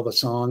wrote all the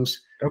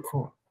songs. Oh,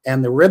 cool.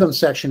 And the rhythm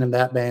section in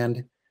that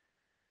band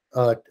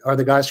are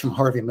the guys from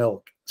Harvey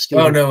Milk.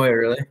 Oh, no way,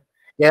 really?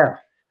 Yeah.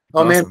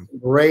 Oh, awesome. Man,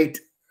 great.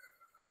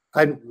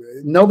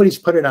 Nobody's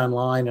put it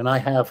online, and I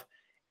have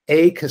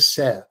a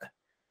cassette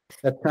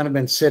that's kind of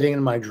been sitting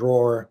in my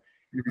drawer.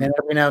 Mm-hmm. And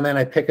every now and then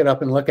I pick it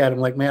up and look at it.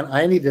 I'm like, man,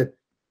 I need to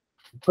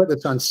put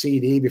this on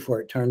CD before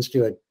it turns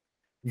to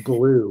a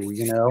glue,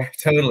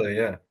 Totally,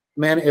 yeah.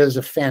 Man, it is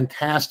a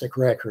fantastic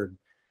record.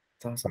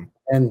 It's awesome.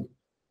 And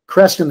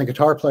Creston, the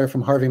guitar player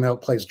from Harvey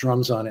Milk, plays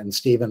drums on it, and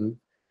Steven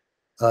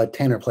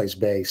Tanner plays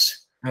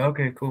bass.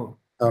 Okay, cool.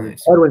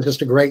 Nice. Ed was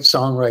just a great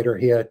songwriter.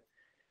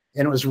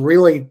 And it was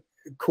really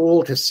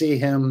cool to see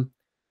him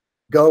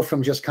go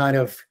from just kind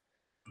of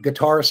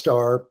guitar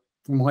star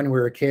from when we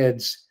were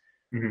kids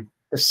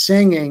to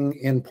singing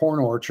in Porn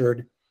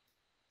Orchard,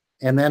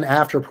 and then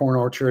after Porn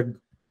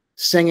Orchard,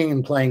 singing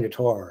and playing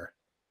guitar.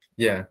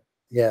 Yeah.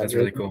 Yeah. That's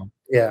really cool.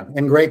 Yeah.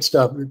 And great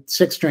stuff.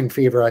 Six String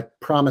Fever. I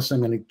promise I'm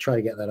going to try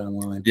to get that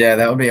online. Yeah,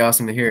 that would be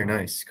awesome to hear.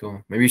 Nice.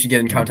 Cool. Maybe you should get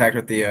in contact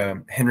with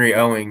the Henry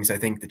Owings, I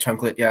think the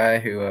Chunklet guy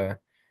who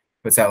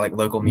puts out like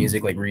local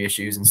music, like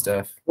reissues and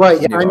stuff.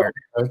 Right. Yeah. I know.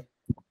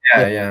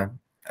 Yeah.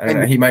 I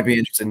don't know. He might be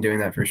interested in doing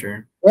that for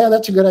sure. Yeah,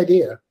 that's a good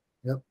idea.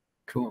 Yep.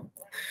 Cool.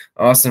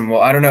 Awesome.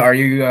 Well, I don't know. Are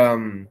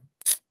you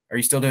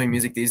still doing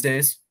music these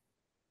days?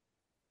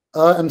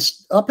 I'm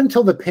up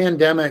until the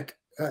pandemic.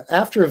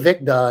 After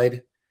Vic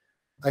died,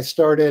 I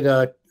started.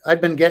 I'd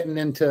been getting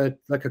into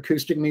like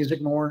acoustic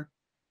music more.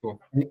 Cool.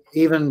 And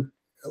even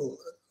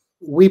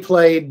we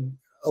played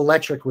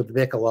electric with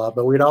Vic a lot,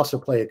 but we'd also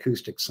play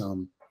acoustic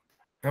some.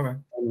 Okay.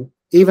 And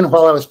even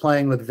while I was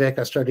playing with Vic,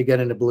 I started to get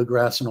into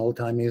bluegrass and old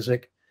time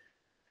music,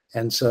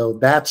 and so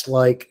that's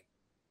like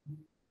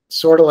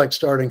sort of like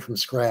starting from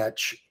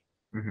scratch.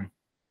 Mm-hmm.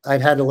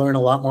 I'd had to learn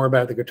a lot more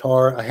about the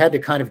guitar. I had to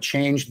kind of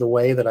change the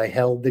way that I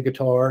held the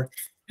guitar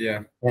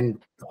Yeah.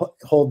 and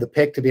hold the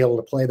pick to be able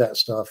to play that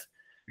stuff.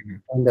 Hmm.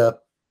 And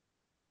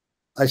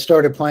I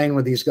started playing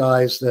with these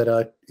guys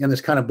that in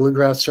this kind of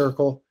bluegrass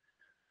circle.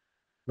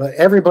 But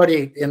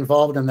everybody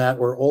involved in that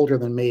were older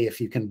than me,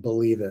 if you can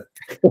believe it.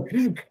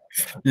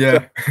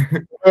 Yeah.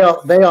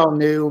 They all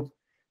knew.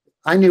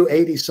 I knew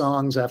 80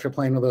 songs after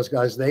playing with those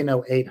guys. They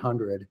know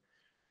 800.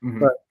 Hmm.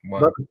 But Wow.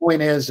 the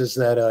point is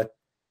that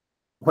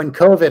when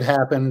COVID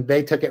happened,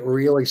 they took it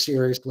really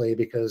seriously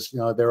because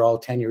they're all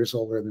 10 years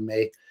older than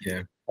me,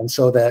 Yeah. and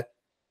so that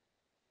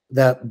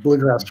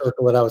bluegrass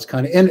circle that I was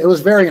kind of in, it was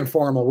very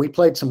informal. We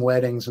played some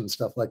weddings and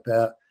stuff like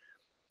that,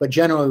 but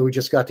generally we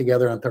just got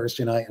together on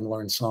Thursday night and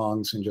learned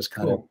songs and just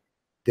kind of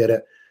did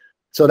it.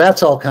 So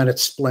that's all kind of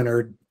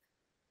splintered.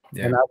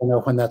 Yeah. And I don't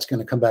know when that's going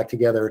to come back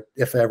together,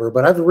 if ever.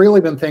 But I've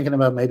really been thinking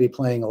about maybe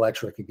playing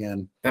electric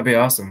again. That'd be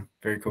awesome.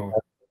 Very cool.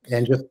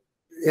 And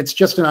it's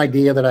just an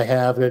idea that I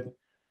have.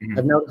 Mm-hmm.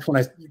 I've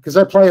noticed because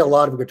I play a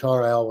lot of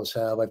guitar, I always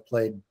have. I've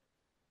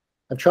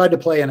tried to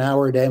play an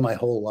hour a day my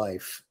whole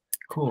life.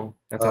 Cool.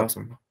 That's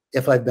awesome.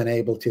 If I've been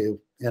able to,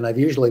 and I've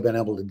usually been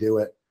able to do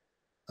it.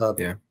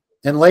 Yeah.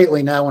 And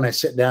lately now when I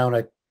sit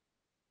down,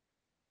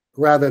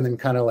 rather than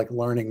kind of like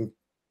learning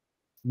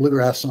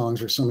bluegrass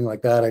songs or something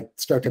like that, I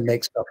start to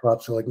make stuff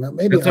up. So like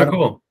maybe that's so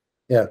cool.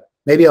 Yeah,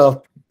 maybe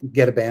I'll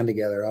get a band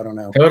together. I don't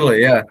know.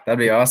 Totally. Yeah, that'd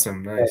be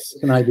awesome. Nice.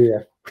 It's an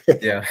idea.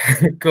 Yeah.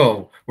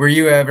 Cool. Were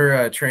you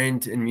ever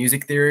trained in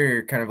music theory,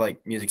 or kind of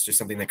like music's just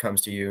something that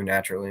comes to you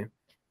naturally?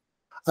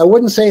 I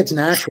wouldn't say it's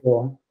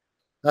natural.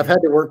 I've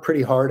had to work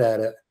pretty hard at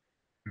it.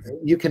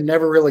 Mm-hmm. You can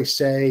never really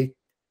say,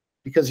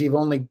 because you've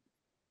only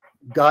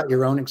got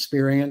your own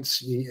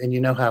experience and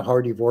you know how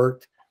hard you've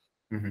worked.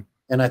 Mm-hmm.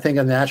 And I think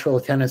a natural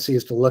tendency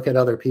is to look at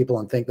other people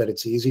and think that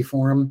it's easy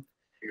for them.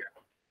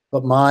 Yeah.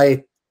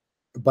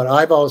 But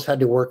I've always had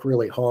to work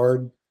really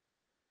hard.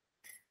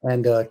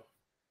 And,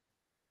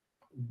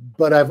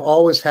 but I've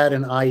always had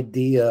an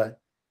idea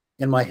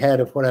in my head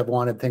of what I've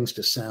wanted things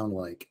to sound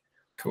like.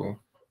 Cool.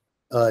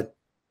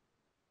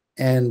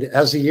 And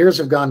as the years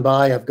have gone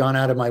by, I've gone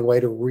out of my way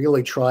to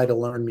really try to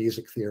learn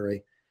music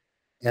theory.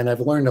 And I've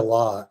learned a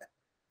lot.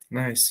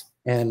 Nice.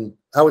 And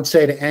I would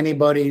say to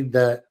anybody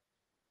that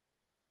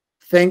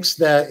thinks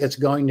that it's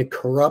going to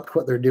corrupt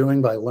what they're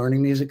doing by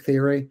learning music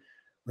theory,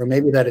 or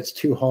maybe that it's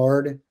too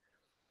hard,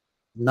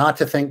 not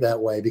to think that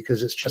way,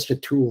 because it's just a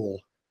tool.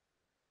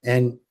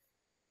 And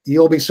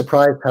you'll be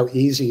surprised how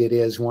easy it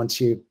is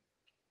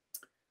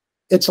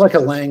it's like a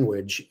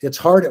language. It's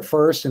hard at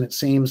first and it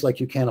seems like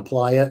you can't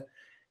apply it.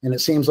 And it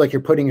seems like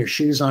you're putting your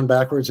shoes on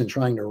backwards and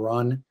trying to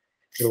run.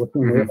 It'll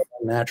seem really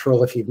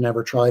natural if you've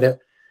never tried it.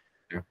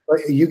 Yeah.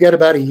 But you get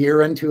about a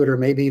year into it, or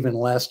maybe even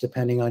less,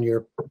 depending on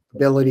your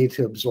ability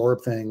to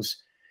absorb things.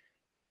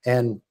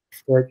 And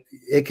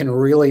it can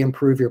really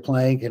improve your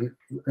playing, can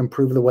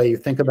improve the way you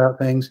think about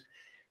things.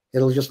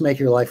 It'll just make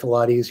your life a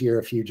lot easier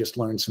if you just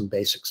learn some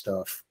basic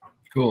stuff.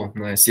 Cool.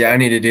 Nice. Yeah, I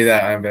need to do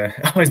that.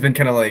 I've always been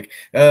kind of like,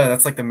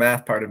 that's like the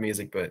math part of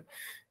music, but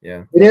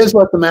yeah. It is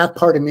like the math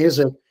part of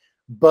music.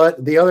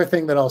 But the other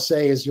thing that I'll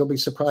say is you'll be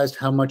surprised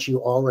how much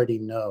you already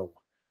know.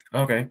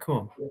 Okay,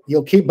 cool.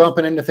 You'll keep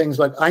bumping into things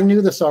like, I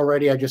knew this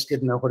already, I just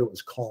didn't know what it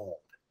was called.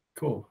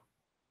 Cool.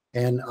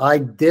 And I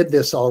did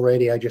this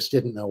already, I just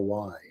didn't know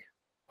why.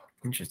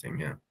 Interesting.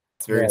 Yeah.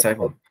 It's very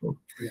insightful. Cool.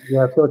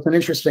 Yeah, so it's an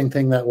interesting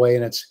thing that way.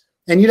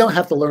 And you don't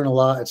have to learn a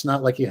lot. It's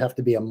not like you have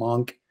to be a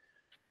monk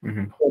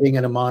sitting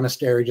in a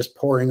monastery just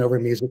poring over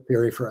music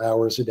theory for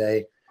hours a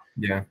day.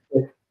 Yeah.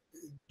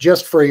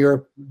 Just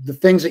for the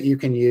things that you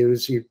can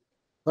use, you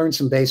learn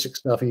some basic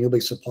stuff and you'll be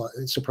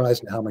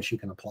surprised at how much you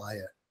can apply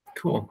it.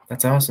 Cool.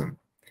 That's awesome.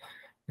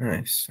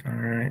 Nice. All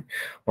right.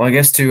 Well, I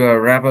guess to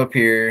wrap up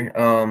here,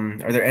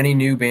 are there any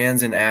new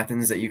bands in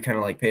Athens that you kind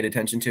of like paid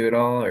attention to at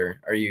all,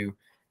 or are you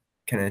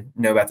kind of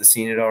know about the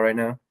scene at all right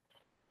now?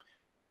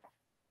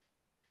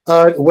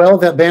 Well,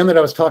 that band that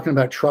I was talking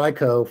about,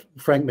 Trico,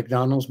 Frank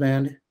McDonald's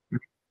band,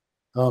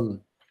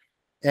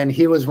 and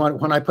he was one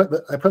when I put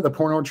the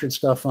Porn Orchard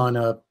stuff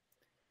on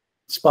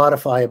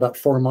Spotify about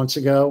 4 months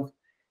ago,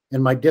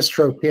 and my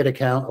DistroKid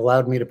account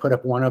allowed me to put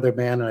up one other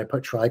band, and I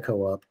put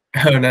Trico up.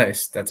 Oh,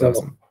 nice. That's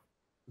awesome.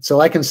 So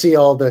I can see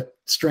all the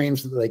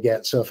streams that they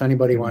get. So if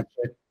anybody wants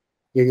it,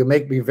 you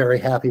make me very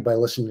happy by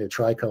listening to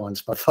Trico on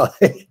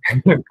Spotify.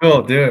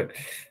 Cool, do it.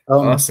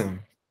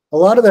 Awesome. A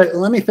lot of that,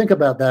 let me think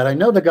about that. I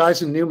know the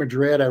guys in New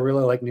Madrid. I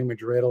really like New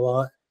Madrid a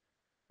lot.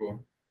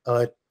 Cool.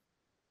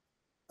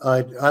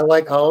 I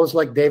always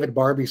like David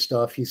Barbie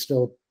stuff. He's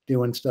still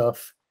doing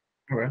stuff.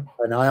 Okay.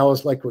 And I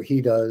always like what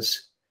he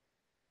does.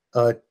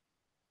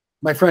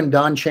 My friend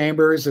Don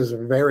Chambers is a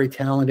very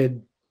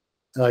talented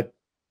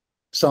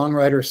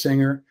songwriter,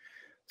 singer.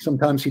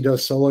 Sometimes he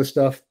does solo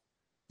stuff.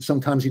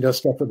 Sometimes he does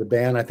stuff with the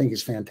band. I think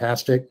he's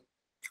fantastic.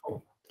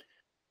 Cool.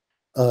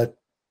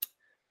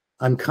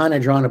 I'm kind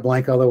of drawing a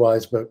blank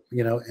otherwise, but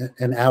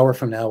an hour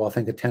from now, I'll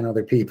think of 10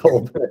 other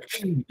people.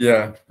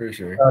 Yeah, for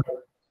sure.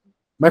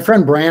 My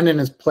friend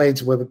Brandon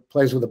plays with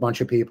a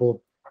bunch of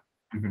people.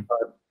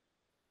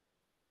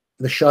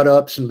 the Shut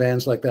Ups and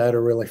bands like that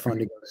are really fun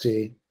to go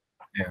see.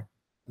 Yeah.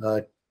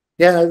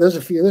 Yeah,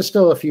 there's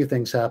still a few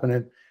things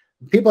happening.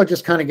 People are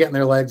just kind of getting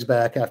their legs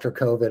back after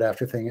COVID,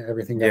 after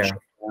everything got shut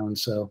down.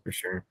 So for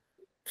sure.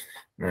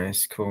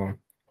 Nice, cool.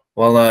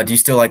 Well, do you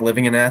still like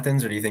living in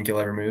Athens, or do you think you'll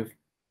ever move?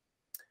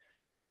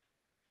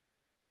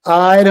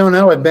 I don't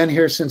know. I've been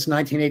here since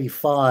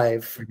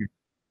 1985.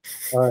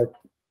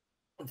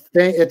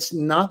 It's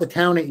not the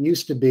town it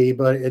used to be,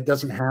 but it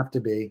doesn't have to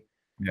be.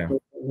 Yeah.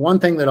 One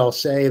thing that I'll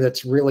say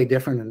that's really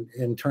different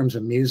in terms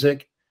of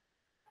music,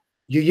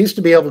 you used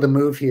to be able to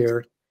move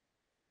here,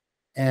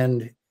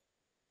 and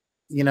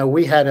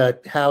we had a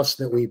house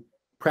that we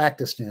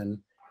practiced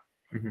in,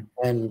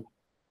 and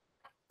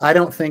I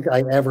don't think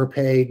I ever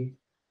paid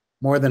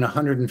more than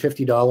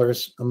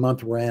 $150 a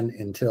month rent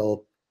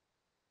until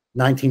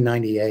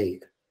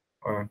 1998.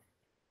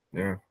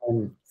 Yeah.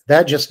 And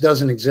that just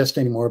doesn't exist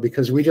anymore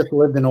because we just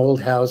lived in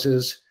old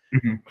houses,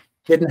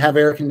 didn't have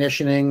air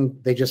conditioning.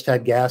 They just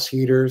had gas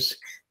heaters.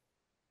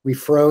 We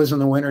froze in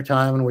the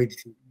wintertime and we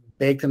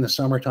baked in the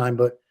summertime,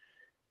 but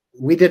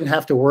we didn't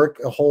have to work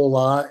a whole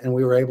lot and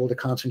we were able to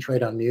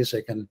concentrate on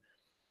music. And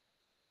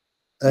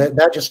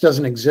that just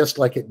doesn't exist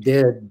like it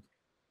did.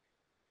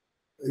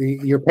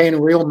 You're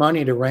paying real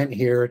money to rent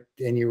here,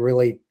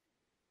 and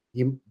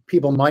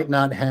people might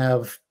not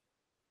have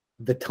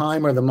the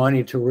time or the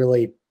money to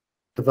really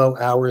devote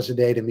hours a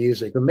day to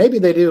music, or maybe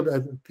they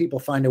do. People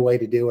find a way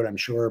to do it, I'm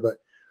sure, but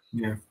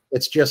yeah,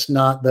 it's just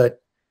not that.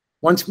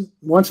 Once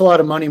a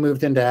lot of money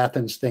moved into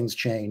Athens, things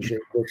changed.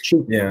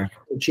 The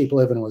cheap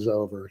living was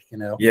over.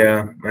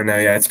 Yeah, I know.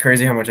 Yeah, it's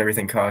crazy how much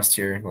everything costs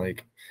here.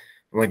 Like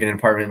an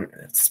apartment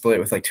split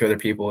with like two other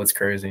people. It's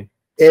crazy.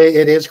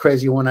 It is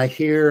crazy. When I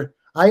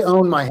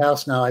own my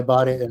house now. I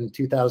bought it in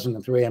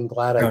 2003. I'm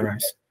glad I did.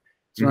 Nice.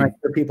 So when I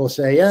hear people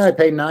say, "Yeah, I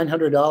paid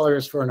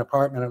 $900 for an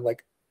apartment," I'm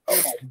like,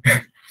 "Oh my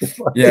God."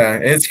 Yeah,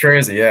 it's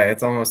crazy. Yeah,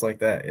 it's almost like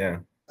that. Yeah.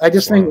 I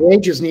just think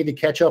wages need to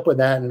catch up with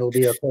that, and it'll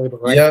be okay.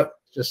 But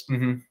just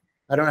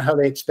I don't know how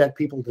they expect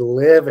people to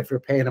live if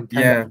you're paying them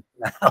 $10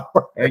 an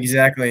hour.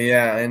 Exactly.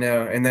 Yeah, I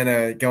know. And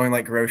then going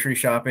like grocery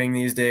shopping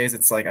these days,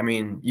 it's like, I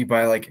mean, you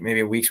buy like maybe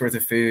a week's worth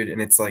of food,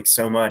 and it's like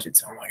so much.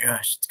 It's, oh my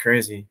gosh, it's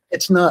crazy.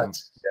 It's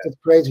nuts. It's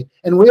crazy.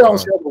 And we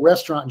also have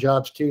restaurant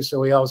jobs too,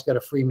 so we always got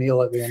a free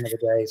meal at the end of the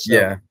day.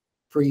 So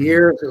for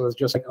years it was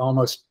just like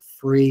almost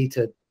free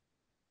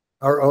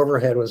our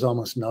overhead was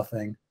almost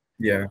nothing.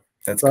 Yeah,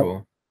 that's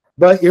cool.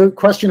 But your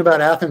question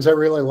about Athens, I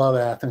really love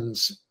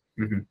Athens.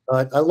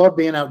 I love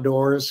being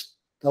outdoors.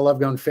 I love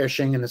going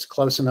fishing, and it's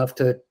close enough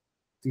to,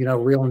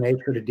 real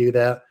nature to do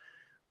that.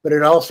 But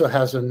it also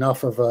has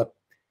enough of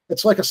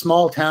it's like a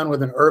small town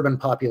with an urban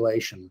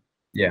population.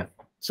 Yeah.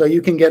 So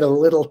you can get a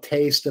little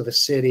taste of a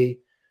city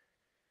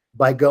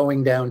by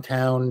going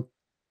downtown,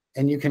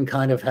 and you can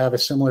kind of have a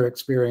similar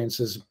experience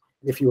as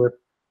if you were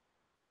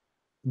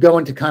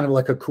going to kind of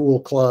like a cool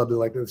club,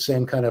 like the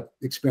same kind of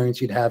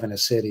experience you'd have in a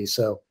city.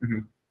 So,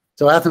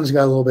 so Athens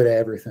got a little bit of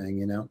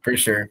everything, For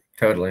sure,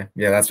 totally.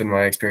 Yeah, that's been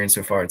my experience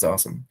so far. It's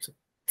awesome.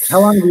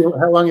 How long have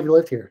you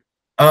lived here?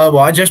 Well,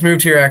 I just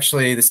moved here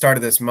actually the start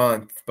of this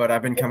month, but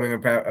I've been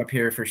coming up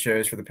here for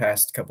shows for the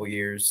past couple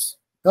years.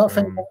 Oh,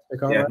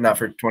 fantastic! Not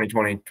for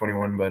 2020,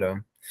 21, but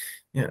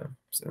yeah.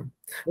 So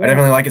I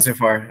definitely like it so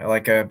far. I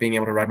like being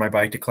able to ride my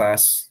bike to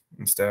class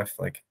and stuff,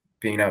 like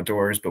being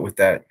outdoors, but with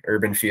that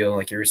urban feel,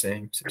 like you were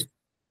saying. So.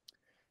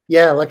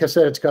 Yeah, like I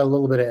said, it's got a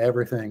little bit of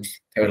everything.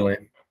 Totally.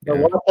 But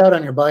watch out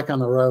on your bike on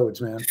the roads,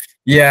 man.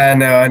 Yeah,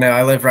 I know.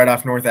 I live right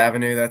off North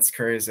Avenue. That's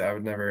crazy. I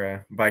would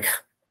never bike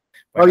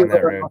on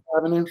that road. North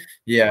Avenue?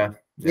 Yeah.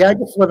 I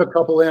just live a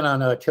couple in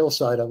on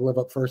Hillside. I live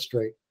up First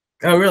Street.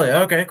 Oh, really?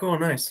 Okay, cool,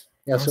 nice.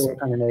 Yeah, awesome. So we're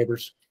kind of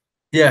neighbors.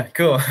 Yeah,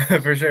 cool,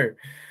 for sure.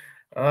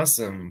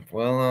 Awesome.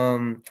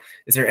 Well,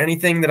 is there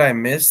anything that I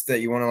missed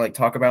that you want to like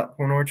talk about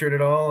Porn Orchard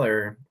at all,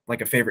 or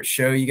like a favorite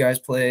show you guys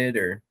played,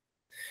 or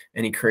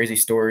any crazy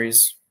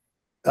stories?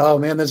 Oh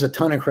man, there's a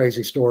ton of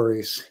crazy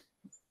stories.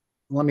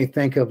 Let me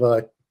think of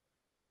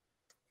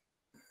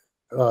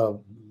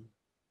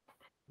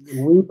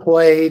we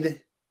played.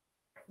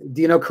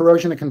 Do you know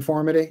Corrosion of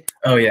Conformity?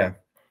 Oh yeah,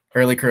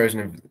 early Corrosion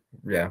of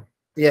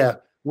Yeah,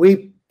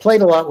 we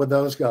played a lot with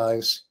those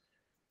guys,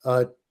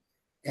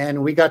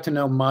 and we got to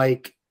know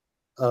Mike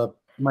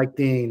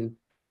Dean,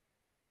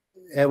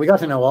 and we got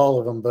to know all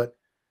of them. But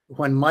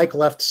when Mike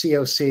left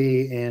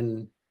COC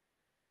in,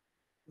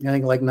 I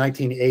think like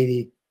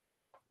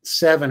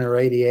 1987 or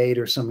 88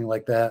 or something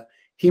like that,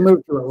 he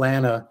moved to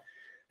Atlanta,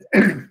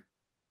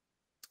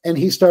 and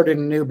he started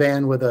a new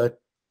band with a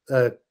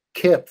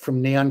Kip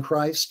from Neon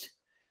Christ.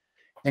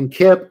 And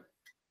Kip,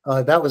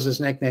 that was his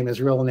nickname.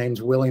 His real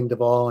name's William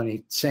Duvall, and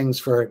he sings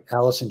for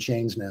Alice in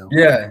Chains now.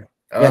 Yeah,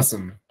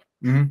 awesome.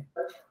 Yeah.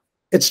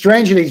 It's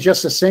strange that he's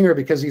just a singer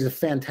because he's a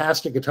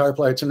fantastic guitar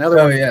player. It's another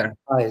one of those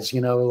guys,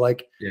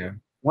 like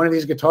one of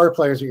these guitar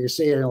players that you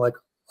see and you're like,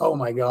 oh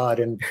my God.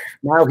 And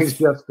now he's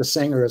just the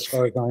singer as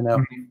far as I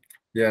know.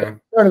 Yeah. I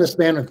started this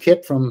band with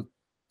Kip from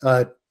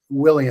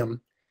William,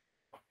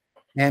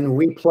 and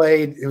we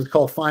played, it was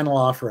called Final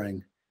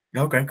Offering.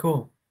 Okay,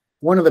 cool.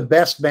 one of the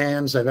best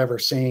bands I've ever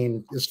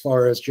seen as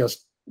far as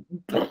just,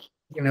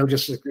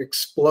 just an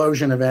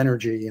explosion of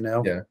energy,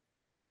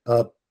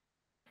 Yeah.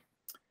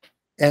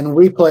 And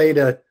we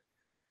played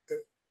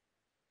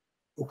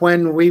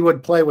when we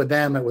would play with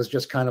them, it was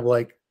just kind of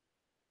like,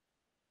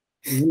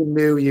 you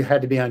knew you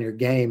had to be on your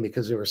game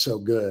because they were so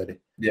good.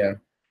 Yeah,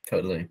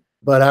 totally.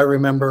 But I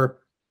remember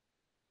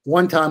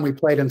one time we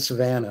played in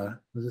Savannah.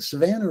 Was it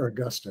Savannah or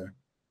Augusta?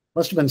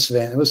 Must have been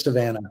Savannah. It was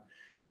Savannah.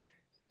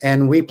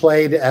 And we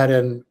played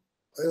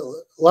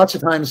lots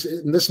of times,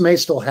 and this may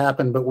still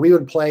happen, but we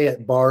would play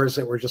at bars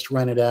that were just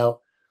rented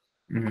out.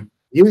 Mm-hmm.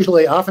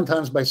 Usually,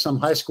 oftentimes by some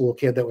high school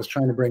kid that was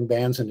trying to bring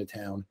bands into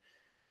town.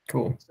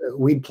 Cool.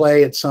 We'd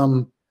play at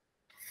some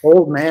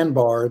old man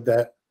bar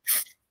that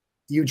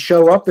you'd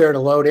show up there to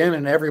load in,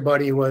 and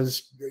everybody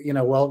was,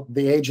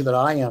 the age that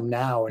I am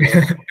now.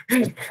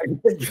 And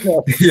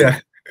Yeah.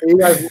 Are you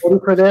guys ready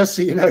for this?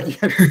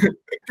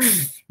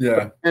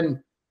 Yeah. And,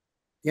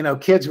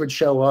 kids would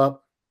show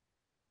up.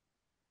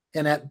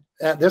 And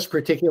at this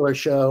particular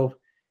show,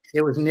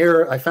 it was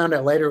near, I found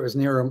out later, it was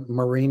near a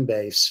Marine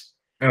base.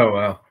 Oh,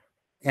 wow.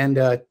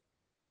 And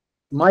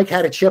Mike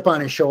had a chip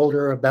on his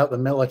shoulder about the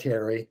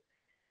military.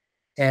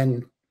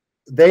 And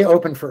they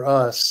opened for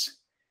us.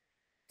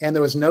 And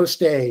there was no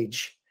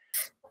stage.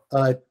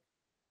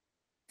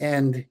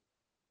 And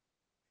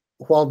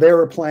while they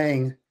were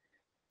playing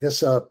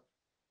this,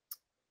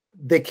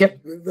 they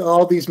kept,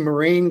 all these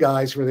Marine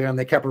guys were there, and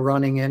they kept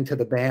running into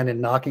the band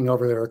and knocking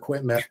over their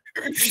equipment.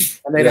 And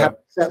they'd have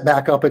to set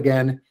back up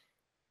again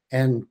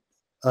and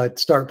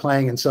start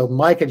playing. And so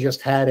Mike had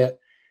just had it,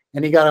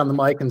 and he got on the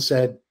mic and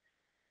said,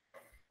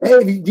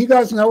 "Hey, do you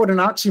guys know what an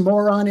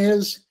oxymoron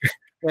is?"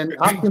 And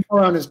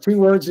oxymoron is two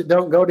words that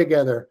don't go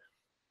together.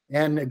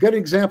 And a good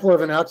example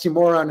of an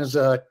oxymoron is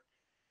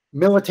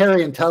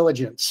military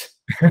intelligence.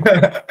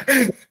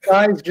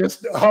 Guys,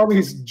 just all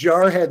these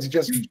jarheads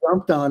just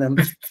jumped on him,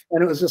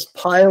 and it was this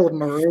pile of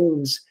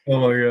Marines. Oh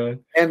my God.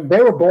 And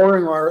they were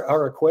borrowing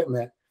our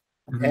equipment.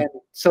 Mm-hmm. And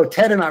so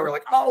Ted and I were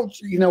like,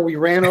 we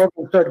ran over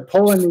and started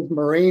pulling these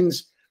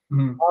Marines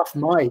off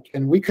Mike,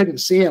 and we couldn't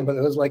see him, but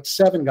it was like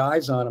 7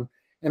 guys on him.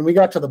 And we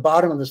got to the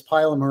bottom of this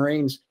pile of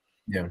Marines.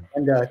 Yeah.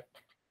 And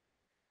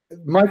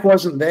Mike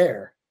wasn't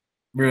there.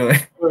 Really?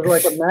 It was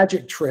like a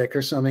magic trick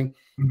or something.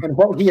 And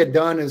what he had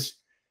done is,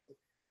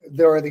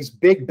 there are these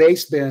big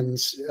bass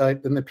bins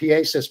in the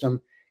PA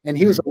system, and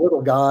he was a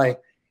little guy,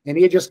 and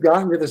he had just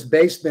gotten to this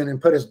bass bin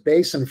and put his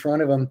bass in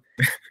front of him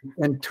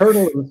and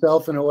turtled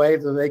himself in a way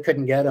that they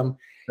couldn't get him.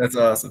 That's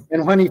awesome.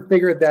 And when we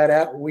figured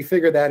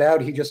that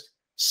out, he just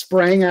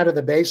sprang out of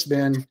the bass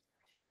bin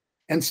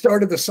and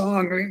started the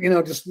song,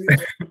 just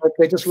like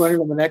they just went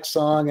into the next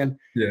song. And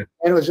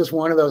it was just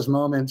one of those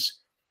moments.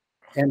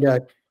 And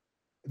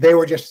they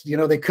were just,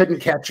 they couldn't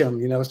catch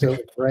him, so it was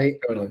great.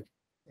 Totally.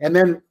 And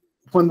then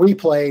when we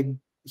played,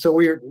 so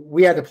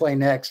we had to play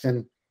next,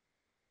 and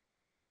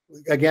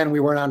again, we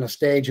weren't on the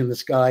stage, and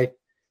this guy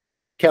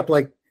kept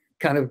like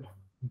kind of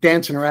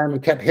dancing around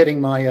and kept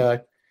hitting my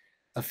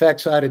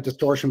effects sided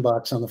distortion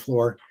box on the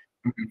floor.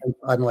 And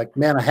I'm like,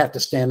 man, I have to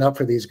stand up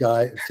for these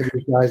guys,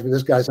 but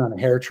this guy's on a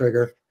hair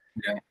trigger.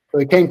 Yeah. So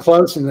he came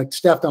close and like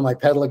stepped on my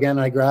pedal again,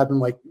 and I grabbed him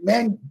like,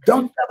 man,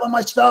 don't step on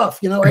my stuff,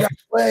 I got to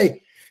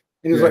play.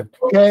 And he was like,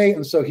 okay.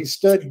 And so he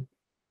stood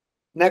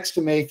next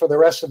to me for the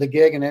rest of the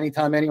gig, and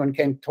anytime anyone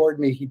came toward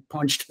me, he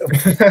punched him.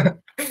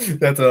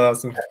 That's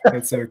awesome.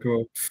 That's so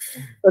cool.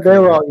 But they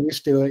were all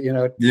used to it,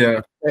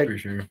 Yeah, for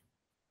sure.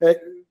 They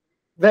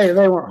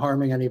weren't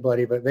harming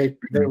anybody, but they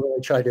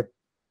really tried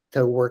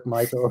to work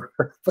Mike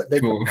over. But they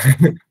cool.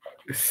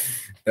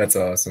 That's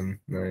awesome.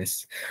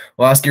 Nice.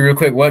 Well, I'll ask you real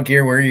quick, what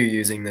gear were you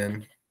using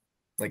then?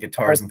 Like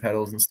guitars and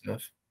pedals and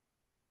stuff?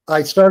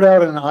 I started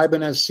out in an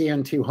Ibanez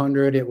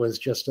CN200. It was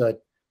just a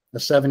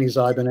 70s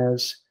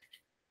Ibanez.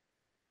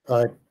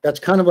 That's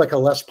kind of like a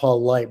Les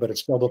Paul Light, but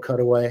it's double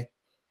cutaway.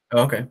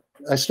 Oh, okay.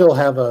 I still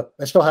have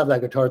that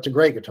guitar. It's a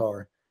great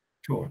guitar.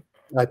 Cool.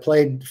 I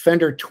played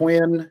Fender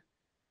Twin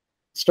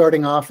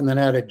starting off, and then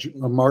I had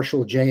a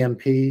Marshall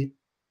JMP.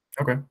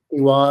 Okay.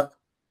 Watt.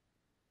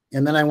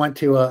 And then I went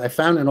to I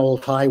found an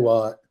old high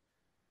watt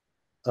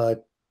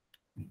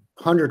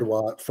 100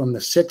 watt from the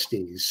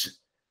 60s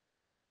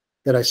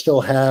that I still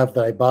have,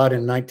 that I bought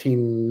in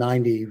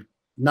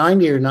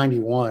 1990 or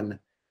 91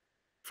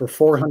 for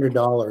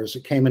 $400.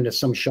 It came into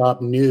some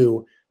shop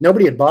new.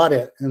 Nobody had bought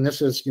it. And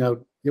this is,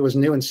 it was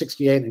new in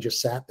 68 and it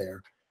just sat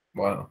there.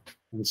 Wow.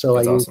 And so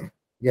that's I used, awesome.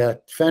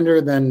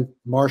 Fender, then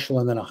Marshall,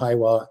 and then a high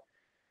watt.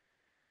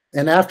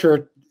 And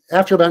after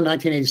about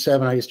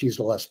 1987, I just used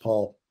a Les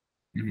Paul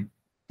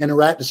and a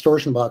Rat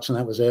distortion box, and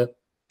that was it.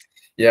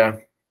 Yeah.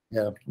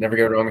 Yeah. Never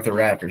go wrong with a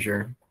Rat, for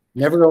sure.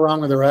 Never go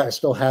wrong with a Rat. I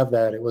still have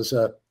that. It was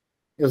a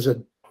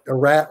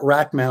Rat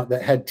rack mount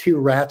that had 2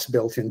 rats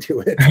built into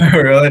it.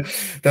 Really?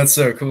 That's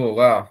so cool.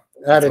 Wow.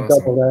 I had a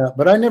double that,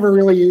 but I never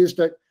really used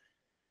it.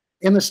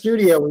 In the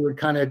studio, we would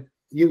kind of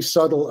use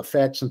subtle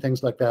effects and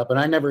things like that, but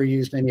I never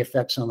used any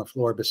effects on the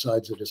floor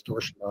besides the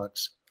distortion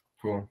box.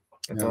 Cool.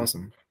 That's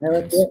awesome. Yeah,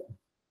 that's it.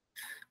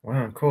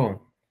 Wow,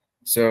 cool.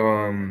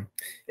 So,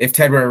 if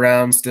Ted were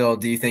around still,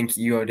 do you think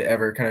you would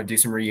ever kind of do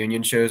some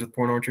reunion shows with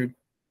Porn Orchard?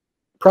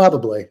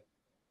 Probably.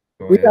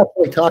 Oh We yeah,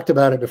 actually talked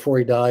about it before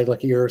he died,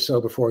 like a year or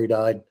so before he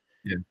died,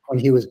 yeah. when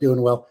he was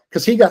doing well,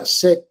 because he got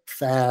sick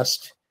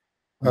fast,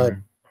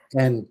 Mhm.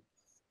 and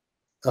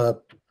uh,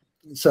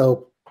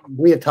 so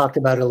we had talked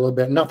about it a little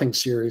bit, nothing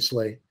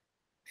seriously,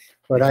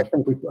 but I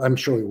Mhm. think I'm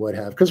sure we would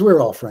have, because we were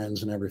all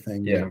friends and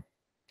everything. Yeah,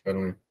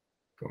 totally.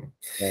 Cool.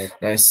 But,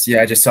 Nice.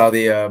 Yeah, I just saw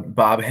the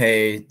Bob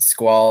Hay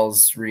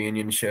Squalls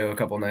reunion show a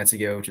couple nights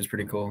ago, which is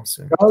pretty cool.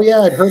 So oh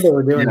yeah, I'd heard they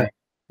were doing yeah, it.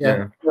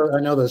 Yeah, yeah.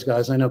 I know those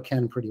guys. I know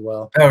Ken pretty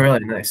well. Oh, really?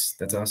 Nice.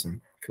 That's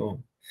awesome.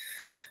 Cool.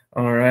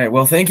 All right.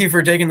 Well, thank you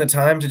for taking the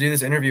time to do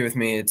this interview with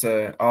me. It's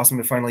awesome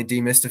to finally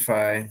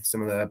demystify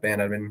some of the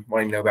band I've been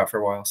wanting to know about for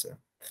a while. So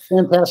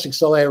Fantastic,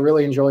 Sully. I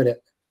really enjoyed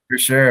it. for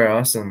sure,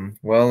 awesome.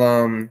 Well,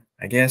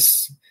 I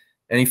guess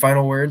any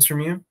final words from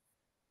you?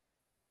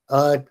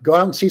 Go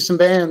out and see some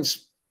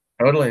bands,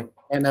 Totally.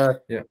 and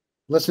Yeah.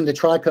 listen to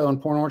Trico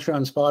and Porn Orchard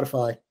on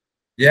Spotify.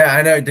 Yeah,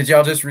 I know. Did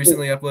y'all just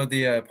recently upload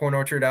the Porn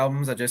Orchard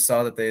albums? I just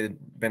saw that they'd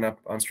been up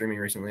on streaming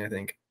recently, I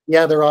think.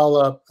 Yeah, they're all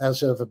up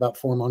as of about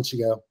 4 months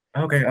ago.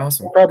 Okay, I'll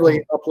awesome.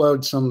 probably Cool.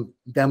 upload some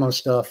demo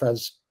stuff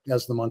as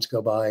the months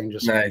go by, and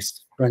just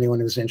Nice. for anyone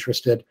who's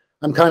interested.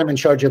 I'm kind of in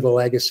charge of the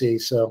legacy,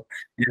 so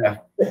Yeah,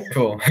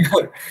 cool.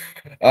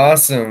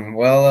 Awesome.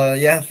 Well,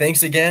 yeah,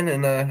 thanks again,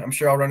 and I'm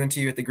sure I'll run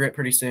into you at the Grit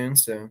pretty soon.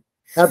 So,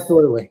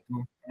 absolutely.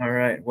 cool. All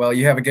right. Well,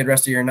 you have a good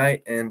rest of your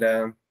night,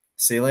 and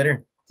see you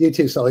later. You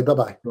too, Sully. Bye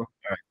bye. Cool. All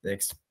right.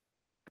 Thanks.